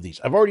about some of these.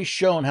 I've already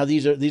shown how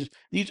these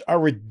are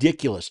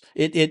ridiculous.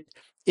 It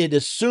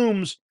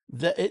assumes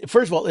that,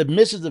 first of all, it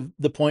misses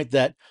the point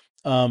that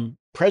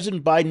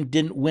President Biden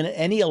didn't win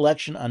any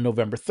election on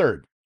November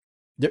 3rd.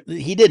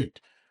 He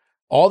didn't.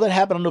 All that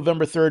happened on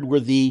November 3rd were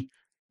the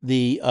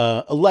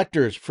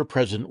electors for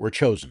president were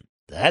chosen.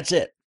 That's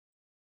it.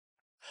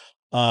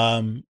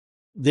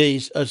 They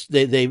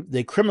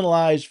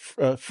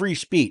criminalize free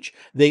speech.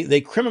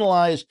 They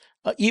criminalize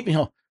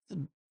even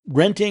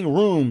renting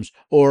rooms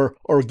or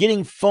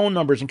getting phone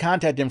numbers and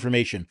contact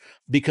information,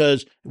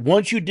 because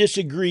once you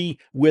disagree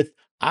with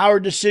our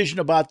decision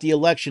about the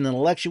election, an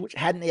election which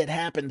hadn't yet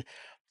happened,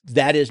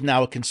 that is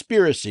now a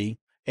conspiracy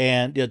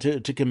and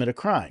to commit a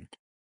crime.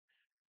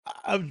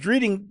 I was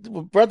reading,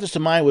 what brought this to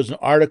mind was an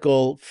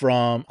article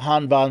from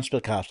Han von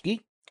Spakovsky,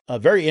 a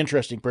very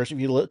interesting person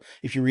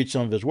if you read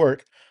some of his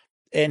work.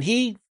 And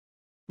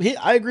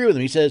I agree with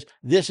him. He says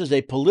this is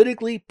a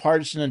politically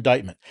partisan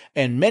indictment,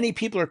 and many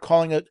people are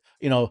calling it,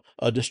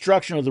 a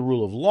destruction of the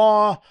rule of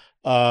law,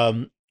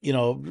 government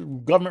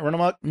run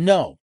amok.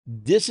 No,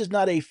 this is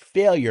not a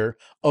failure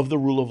of the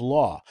rule of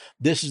law.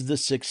 This is the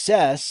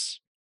success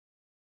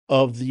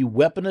of the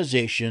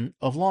weaponization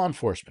of law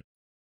enforcement.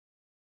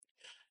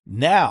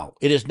 Now,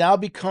 it has now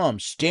become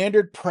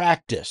standard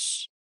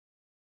practice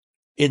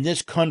in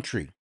this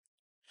country.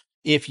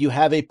 If you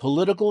have a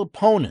political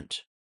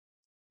opponent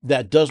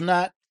that does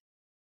not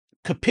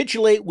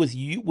capitulate with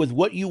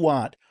what you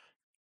want,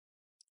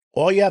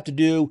 all you have to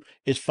do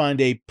is find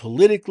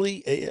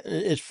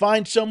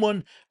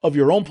someone of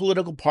your own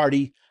political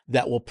party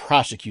that will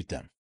prosecute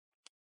them.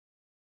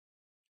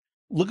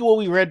 Look at what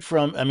we read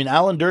from,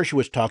 Alan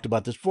Dershowitz talked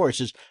about this before.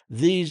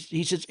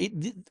 He says,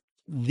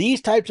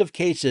 these types of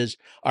cases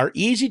are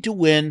easy to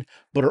win,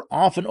 but are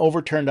often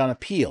overturned on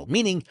appeal,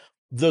 meaning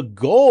the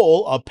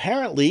goal,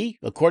 apparently,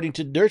 according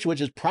to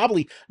Dershowitz, is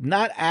probably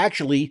not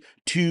actually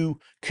to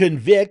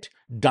convict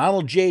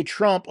Donald J.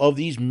 Trump of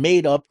these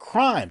made-up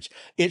crimes.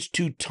 It's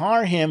to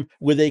tar him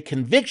with a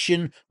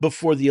conviction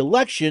before the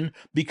election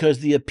because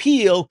the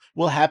appeal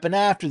will happen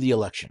after the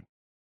election.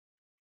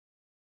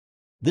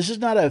 This is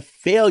not a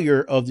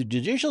failure of the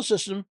judicial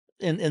system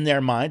in their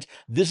minds.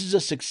 This is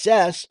a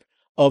success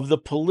of the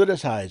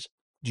politicized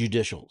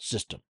judicial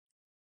system,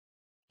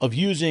 of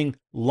using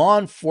law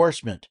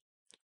enforcement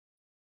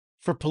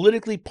for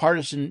politically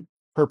partisan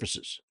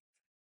purposes.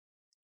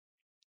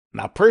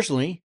 Now,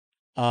 personally,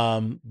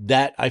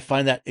 that I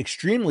find that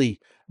extremely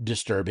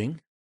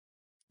disturbing.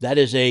 That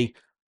is the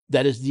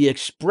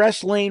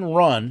express lane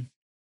run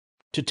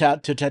to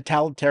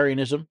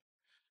totalitarianism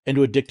and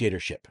to a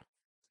dictatorship.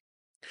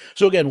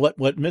 So again, what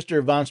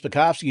Mr. von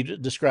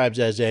Spakovsky describes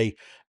as a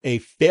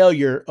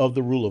failure of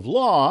the rule of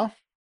law,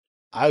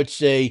 I would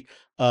say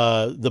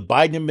the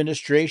Biden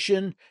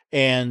administration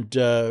and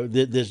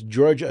this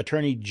Georgia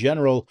Attorney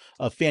General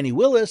Fani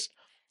Willis,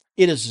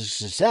 it is a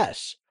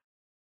success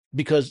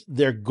because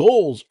their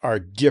goals are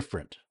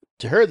different.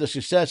 To her, the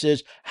success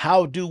is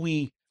how do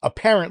we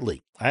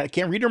apparently, I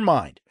can't read her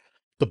mind,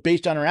 but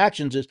based on her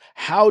actions is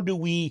how do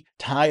we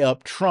tie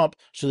up Trump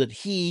so that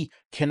he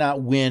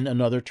cannot win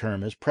another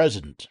term as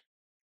president?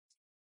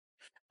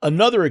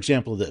 Another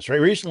example of this, right?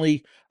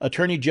 Recently,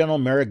 Attorney General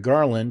Merrick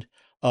Garland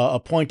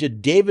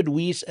appointed David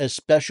Weiss as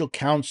special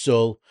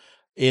counsel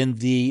in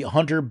the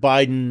Hunter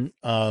Biden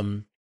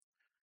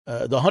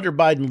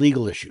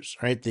legal issues,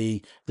 right?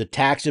 The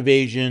tax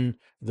evasion,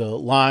 the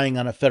lying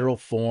on a federal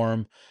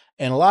form.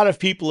 And a lot of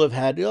people have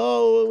had,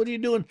 oh, what are you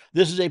doing?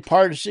 This is a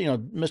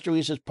partisan, Mr.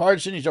 Weiss is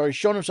partisan. He's already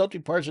shown himself to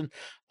be partisan.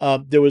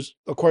 There was,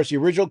 of course, the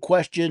original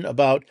question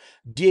about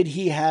did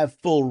he have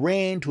full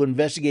reign to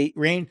investigate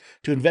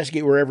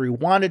wherever he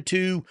wanted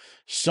to?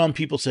 Some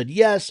people said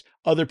yes.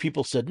 Other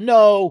people said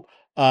no.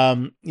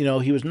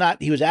 He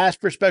was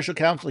asked for special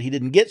counsel. He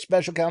didn't get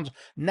special counsel.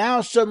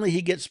 Now suddenly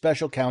he gets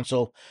special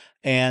counsel.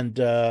 And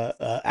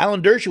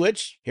Alan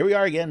Dershowitz, here we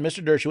are again,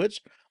 Mr.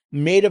 Dershowitz,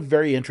 made a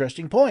very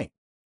interesting point.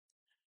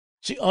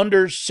 See,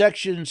 under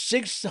section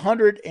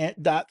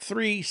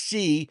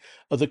 600.3C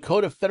of the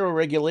Code of Federal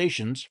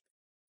Regulations,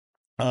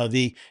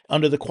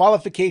 under the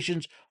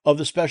qualifications of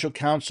the special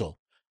counsel,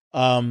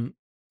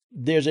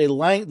 there's the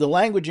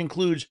language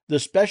includes the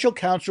special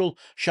counsel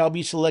shall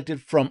be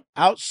selected from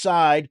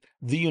outside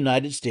the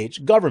United States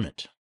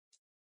government.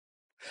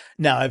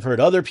 Now, I've heard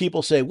other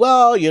people say,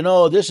 well,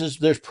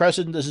 there's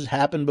precedent, this has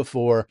happened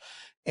before.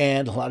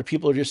 And a lot of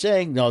people are just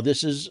saying, no,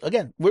 this is,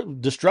 again,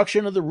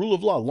 destruction of the rule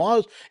of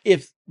law.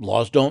 If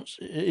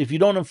you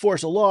don't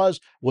enforce the laws,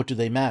 what do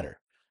they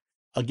matter?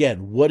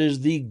 Again, what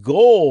is the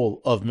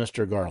goal of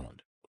Mr.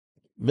 Garland?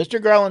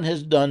 Mr. Garland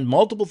has done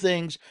multiple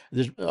things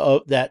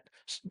that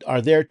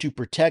are there to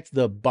protect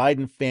the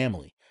Biden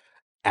family.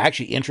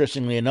 Actually,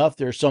 interestingly enough,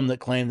 there are some that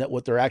claim that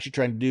what they're actually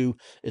trying to do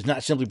is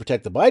not simply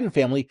protect the Biden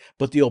family,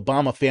 but the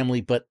Obama family.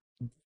 But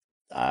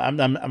I'm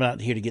not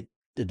here to get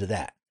into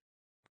that.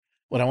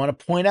 What I want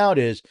to point out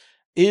is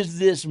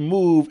this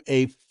move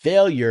a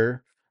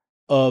failure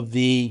of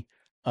the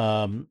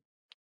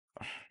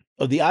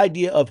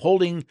idea of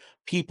holding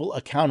people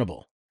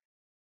accountable?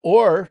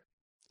 Or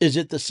is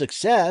it the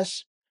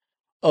success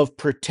of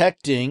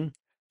protecting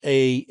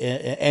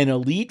an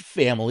elite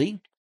family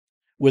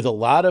with a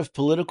lot of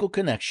political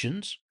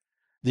connections?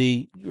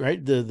 The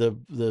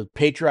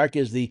patriarch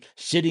is the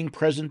sitting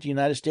president of the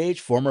United States,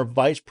 former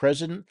vice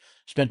president,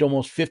 spent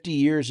almost 50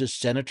 years as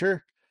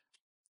senator.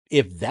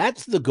 If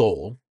that's the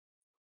goal,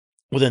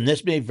 well, then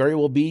this may very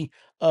well be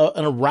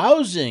an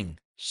arousing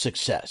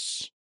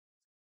success.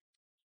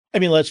 I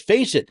mean, let's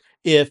face it,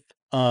 if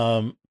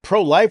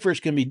pro-lifers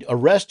can be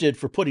arrested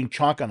for putting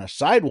chalk on a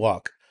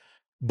sidewalk,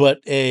 but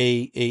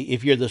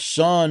if you're the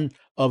son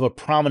of a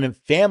prominent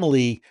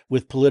family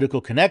with political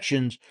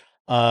connections,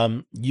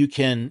 you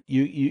can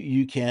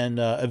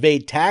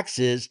evade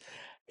taxes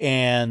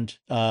and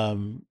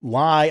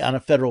lie on a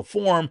federal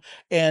form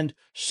and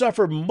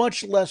suffer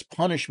much less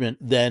punishment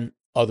than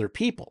other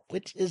people,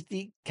 which is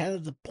the kind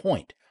of the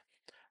point.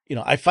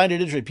 I find it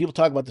interesting. People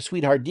talk about the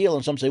sweetheart deal,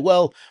 and some say,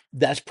 well,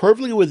 that's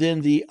perfectly within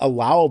the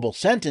allowable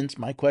sentence.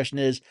 My question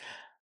is,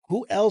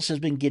 who else has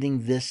been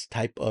getting this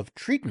type of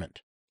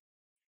treatment?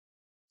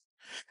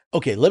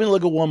 Okay, let me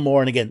look at one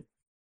more. And again,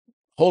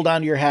 hold on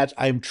to your hats.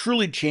 I am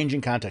truly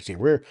changing context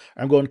here.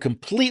 I'm going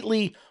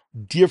completely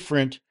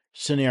different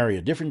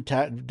scenario, different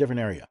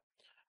area.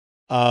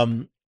 A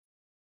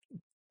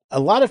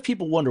lot of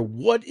people wonder,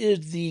 what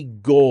is the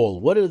goal?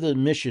 What is the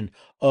mission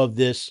of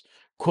this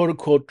quote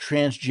unquote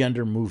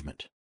transgender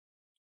movement?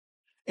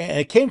 And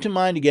it came to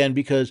mind again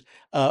because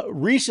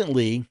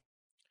recently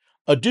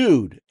a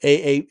dude,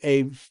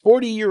 a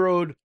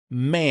 40-year-old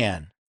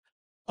man,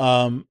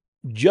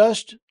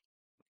 just,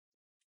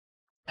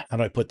 how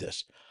do I put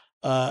this?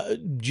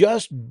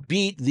 Just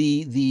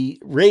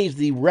raised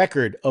the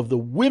record of the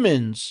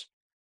women's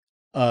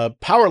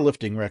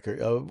powerlifting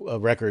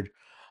record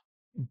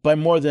by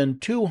more than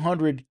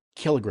 200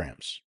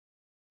 kilograms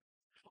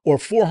or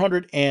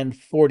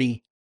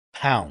 440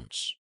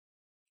 pounds.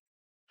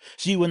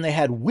 See, when they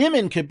had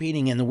women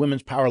competing in the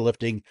women's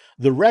powerlifting,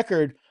 the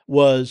record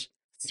was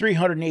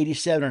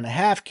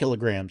 387.5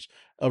 kilograms,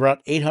 around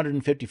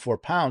 854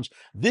 pounds.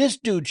 This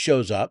dude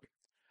shows up,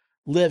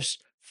 lifts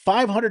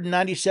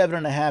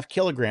 597.5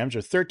 kilograms or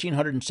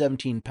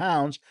 1,317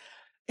 pounds,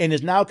 and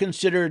is now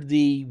considered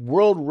the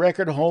world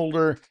record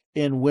holder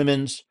in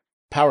women's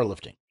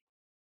powerlifting.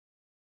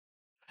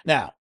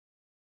 Now,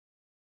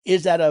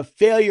 is that a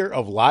failure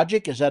of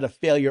logic? Is that a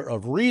failure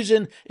of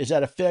reason? Is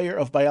that a failure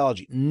of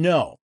biology?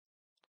 No.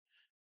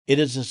 It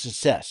is a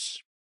success.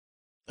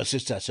 A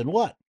success in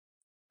what?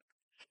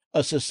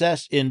 A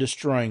success in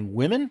destroying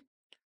women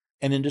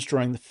and in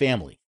destroying the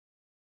family.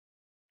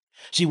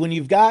 See, when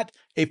you've got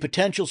a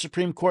potential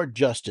Supreme Court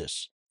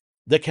justice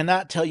that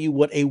cannot tell you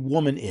what a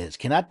woman is,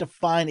 cannot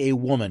define a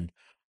woman,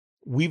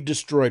 we've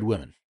destroyed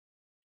women.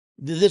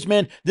 This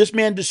man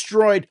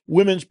destroyed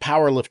women's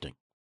powerlifting.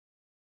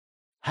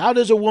 How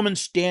does a woman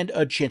stand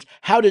a chance?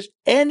 How does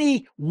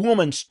any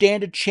woman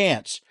stand a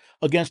chance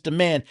against a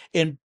man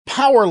in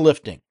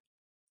powerlifting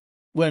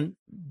when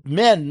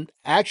men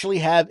actually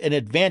have an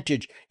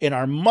advantage in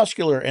our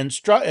muscular and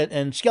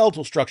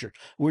skeletal structure?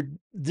 We're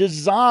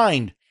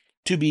designed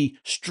to be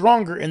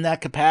stronger in that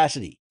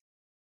capacity.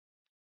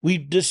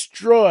 We've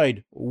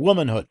destroyed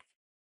womanhood.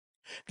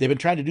 They've been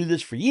trying to do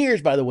this for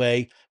years, by the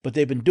way, but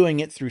they've been doing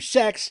it through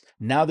sex.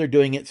 Now they're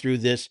doing it through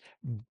this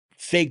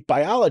fake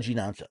biology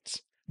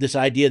nonsense. This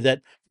idea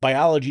that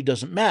biology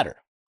doesn't matter.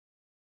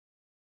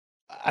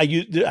 I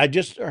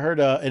just heard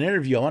an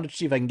interview. I wanted to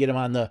see if I can get him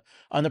on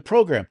the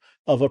program,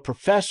 of a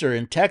professor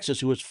in Texas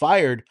who was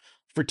fired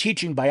for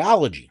teaching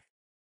biology.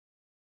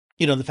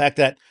 You know, the fact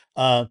that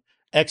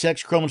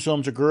XX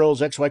chromosomes are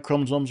girls, XY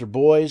chromosomes are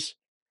boys,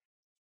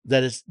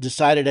 that is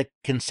decided at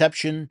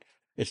conception.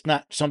 It's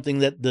not something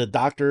that the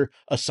doctor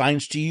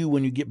assigns to you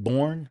when you get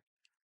born.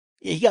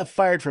 He got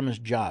fired from his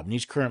job, and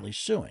he's currently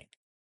suing.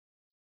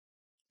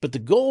 But the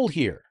goal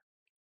here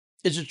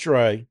is to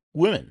destroy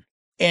women.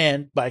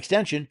 And by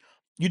extension,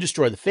 you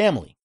destroy the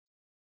family.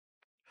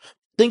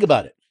 Think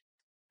about it.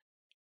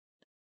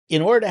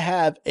 In order to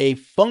have a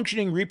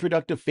functioning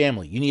reproductive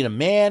family, you need a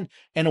man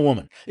and a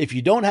woman. If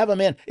you don't have a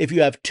man, if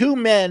you have two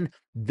men,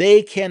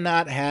 they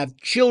cannot have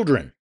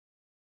children.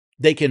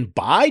 They can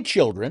buy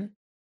children,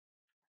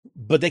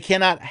 but they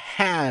cannot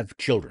have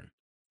children.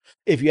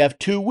 If you have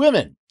two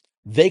women,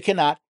 they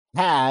cannot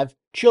have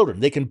children.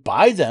 They can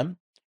buy them,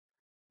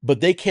 but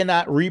they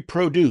cannot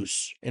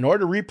reproduce. In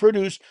order to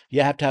reproduce,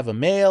 you have to have a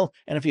male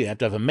and a female. You have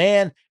to have a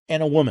man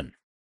and a woman.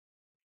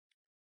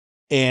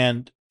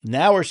 And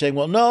now we're saying,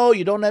 well, no,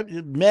 you don't have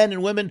men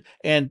and women,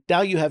 and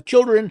now you have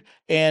children,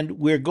 and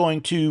we're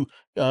going to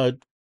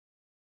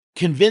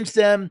convince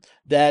them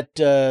that,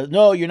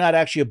 no, you're not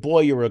actually a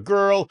boy, you're a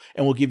girl,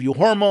 and we'll give you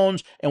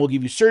hormones, and we'll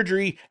give you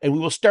surgery, and we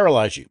will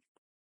sterilize you.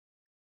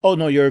 Oh,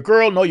 no, you're a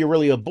girl. No, you're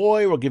really a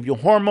boy. We'll give you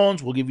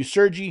hormones. We'll give you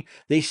surgery.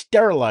 They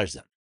sterilize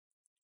them.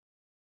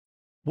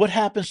 What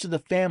happens to the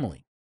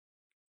family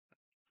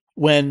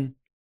when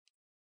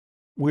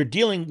we're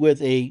dealing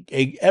with a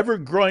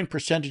ever-growing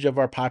percentage of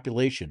our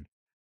population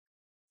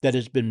that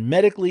has been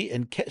medically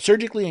and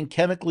surgically and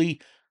chemically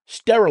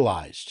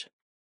sterilized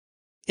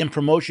in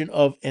promotion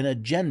of an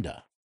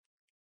agenda?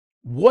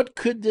 What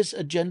could this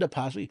agenda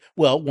possibly?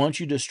 Well, once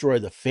you destroy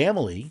the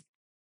family,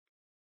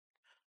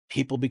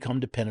 people become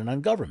dependent on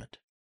government.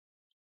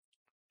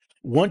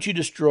 Once you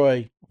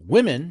destroy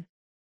women,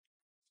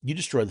 you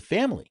destroy the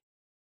family,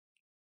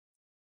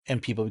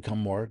 and people become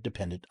more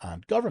dependent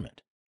on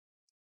government.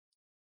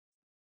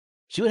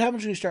 See what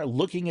happens when you start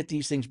looking at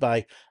these things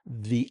by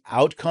the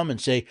outcome and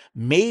say,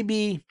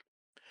 maybe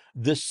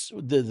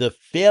the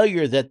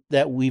failure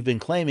that we've been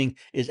claiming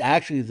is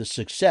actually the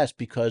success,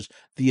 because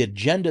the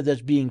agenda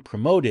that's being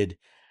promoted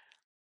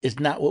is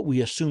not what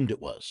we assumed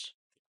it was.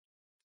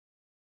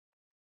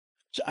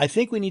 So I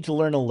think we need to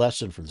learn a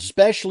lesson from this,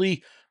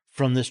 especially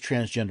from this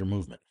transgender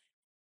movement.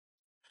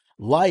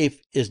 Life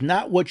is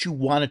not what you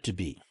want it to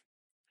be.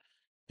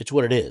 It's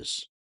what it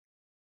is.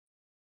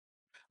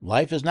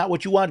 Life is not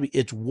what you want it to be.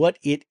 It's what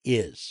it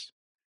is.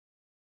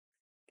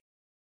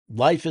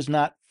 Life is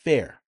not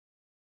fair.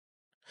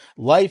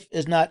 Life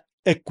is not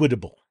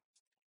equitable.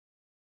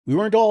 We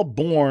weren't all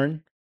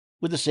born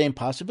with the same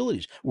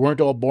possibilities. We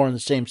weren't all born the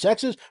same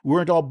sexes. We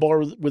weren't all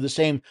born with the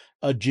same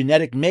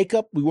genetic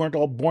makeup. We weren't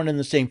all born in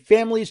the same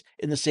families,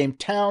 in the same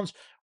towns.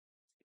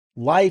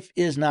 Life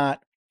is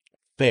not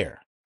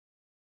fair.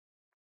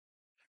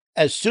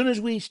 As soon as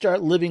we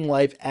start living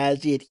life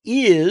as it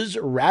is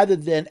rather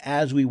than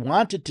as we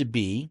want it to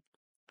be,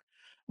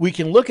 we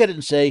can look at it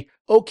and say,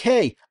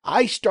 okay,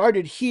 I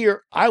started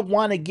here. I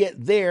want to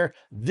get there.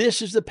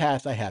 This is the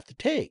path I have to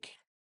take.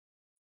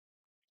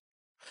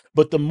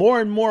 But the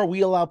more and more we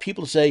allow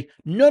people to say,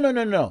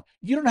 no,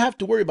 you don't have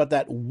to worry about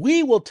that.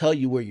 We will tell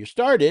you where you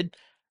started,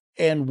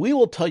 and we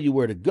will tell you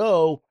where to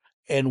go,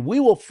 and we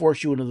will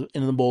force you into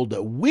the mold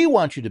that we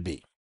want you to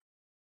be.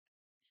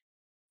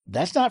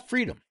 That's not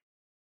freedom.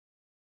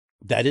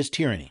 That is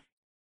tyranny.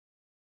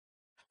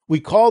 We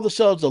call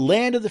ourselves the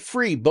land of the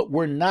free, but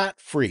we're not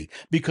free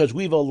because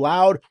we've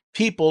allowed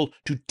people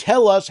to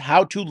tell us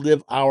how to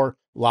live our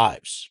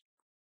lives.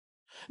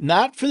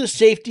 Not for the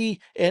safety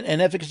and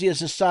efficacy of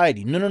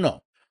society.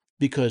 No.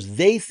 Because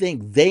they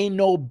think they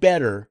know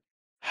better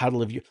how to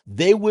live.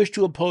 They wish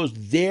to impose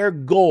their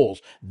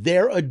goals,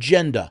 their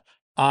agenda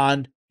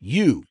on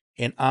you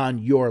and on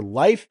your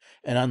life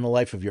and on the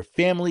life of your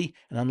family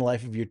and on the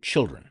life of your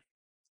children.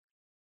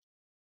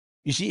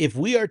 You see, if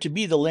we are to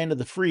be the land of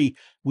the free,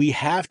 we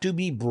have to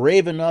be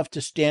brave enough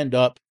to stand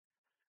up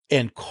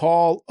and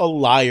call a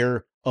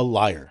liar,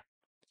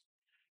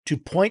 to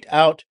point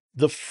out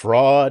the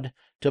fraud,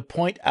 to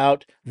point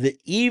out the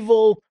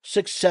evil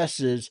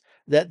successes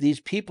that these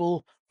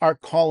people are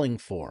calling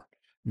for.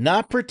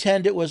 Not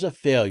pretend it was a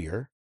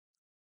failure.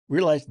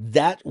 Realize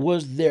that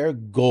was their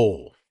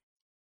goal.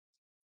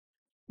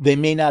 They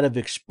may not have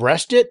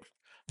expressed it.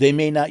 They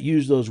may not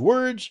use those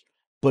words.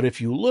 But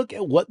if you look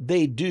at what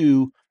they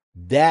do,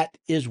 that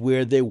is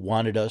where they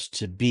wanted us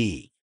to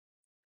be.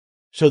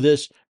 So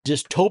this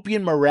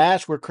dystopian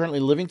morass we're currently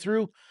living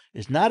through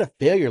is not a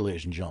failure,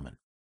 ladies and gentlemen.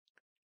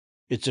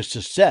 It's a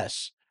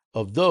success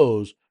of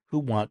those who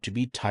want to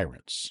be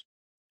tyrants.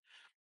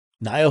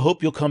 Now, I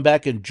hope you'll come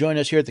back and join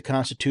us here at the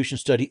Constitution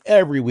Study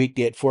every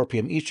weekday at 4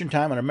 p.m. Eastern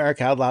Time on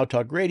America Out Loud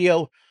Talk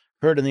Radio,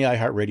 heard on the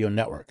iHeartRadio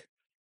network.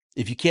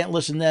 If you can't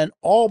listen then,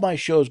 all my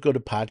shows go to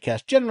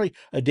podcast generally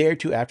a day or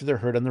two after they're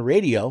heard on the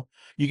radio.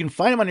 You can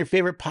find them on your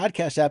favorite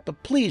podcast app,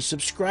 but please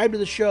subscribe to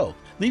the show.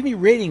 Leave me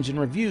ratings and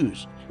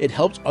reviews. It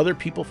helps other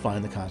people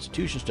find the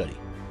Constitution Study.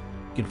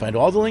 You can find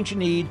all the links you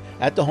need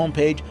at the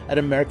homepage at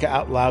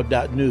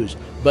americaoutloud.news.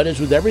 But as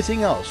with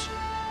everything else,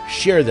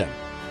 share them.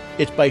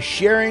 It's by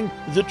sharing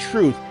the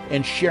truth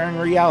and sharing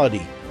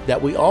reality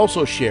that we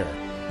also share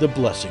the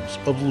blessings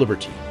of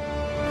liberty.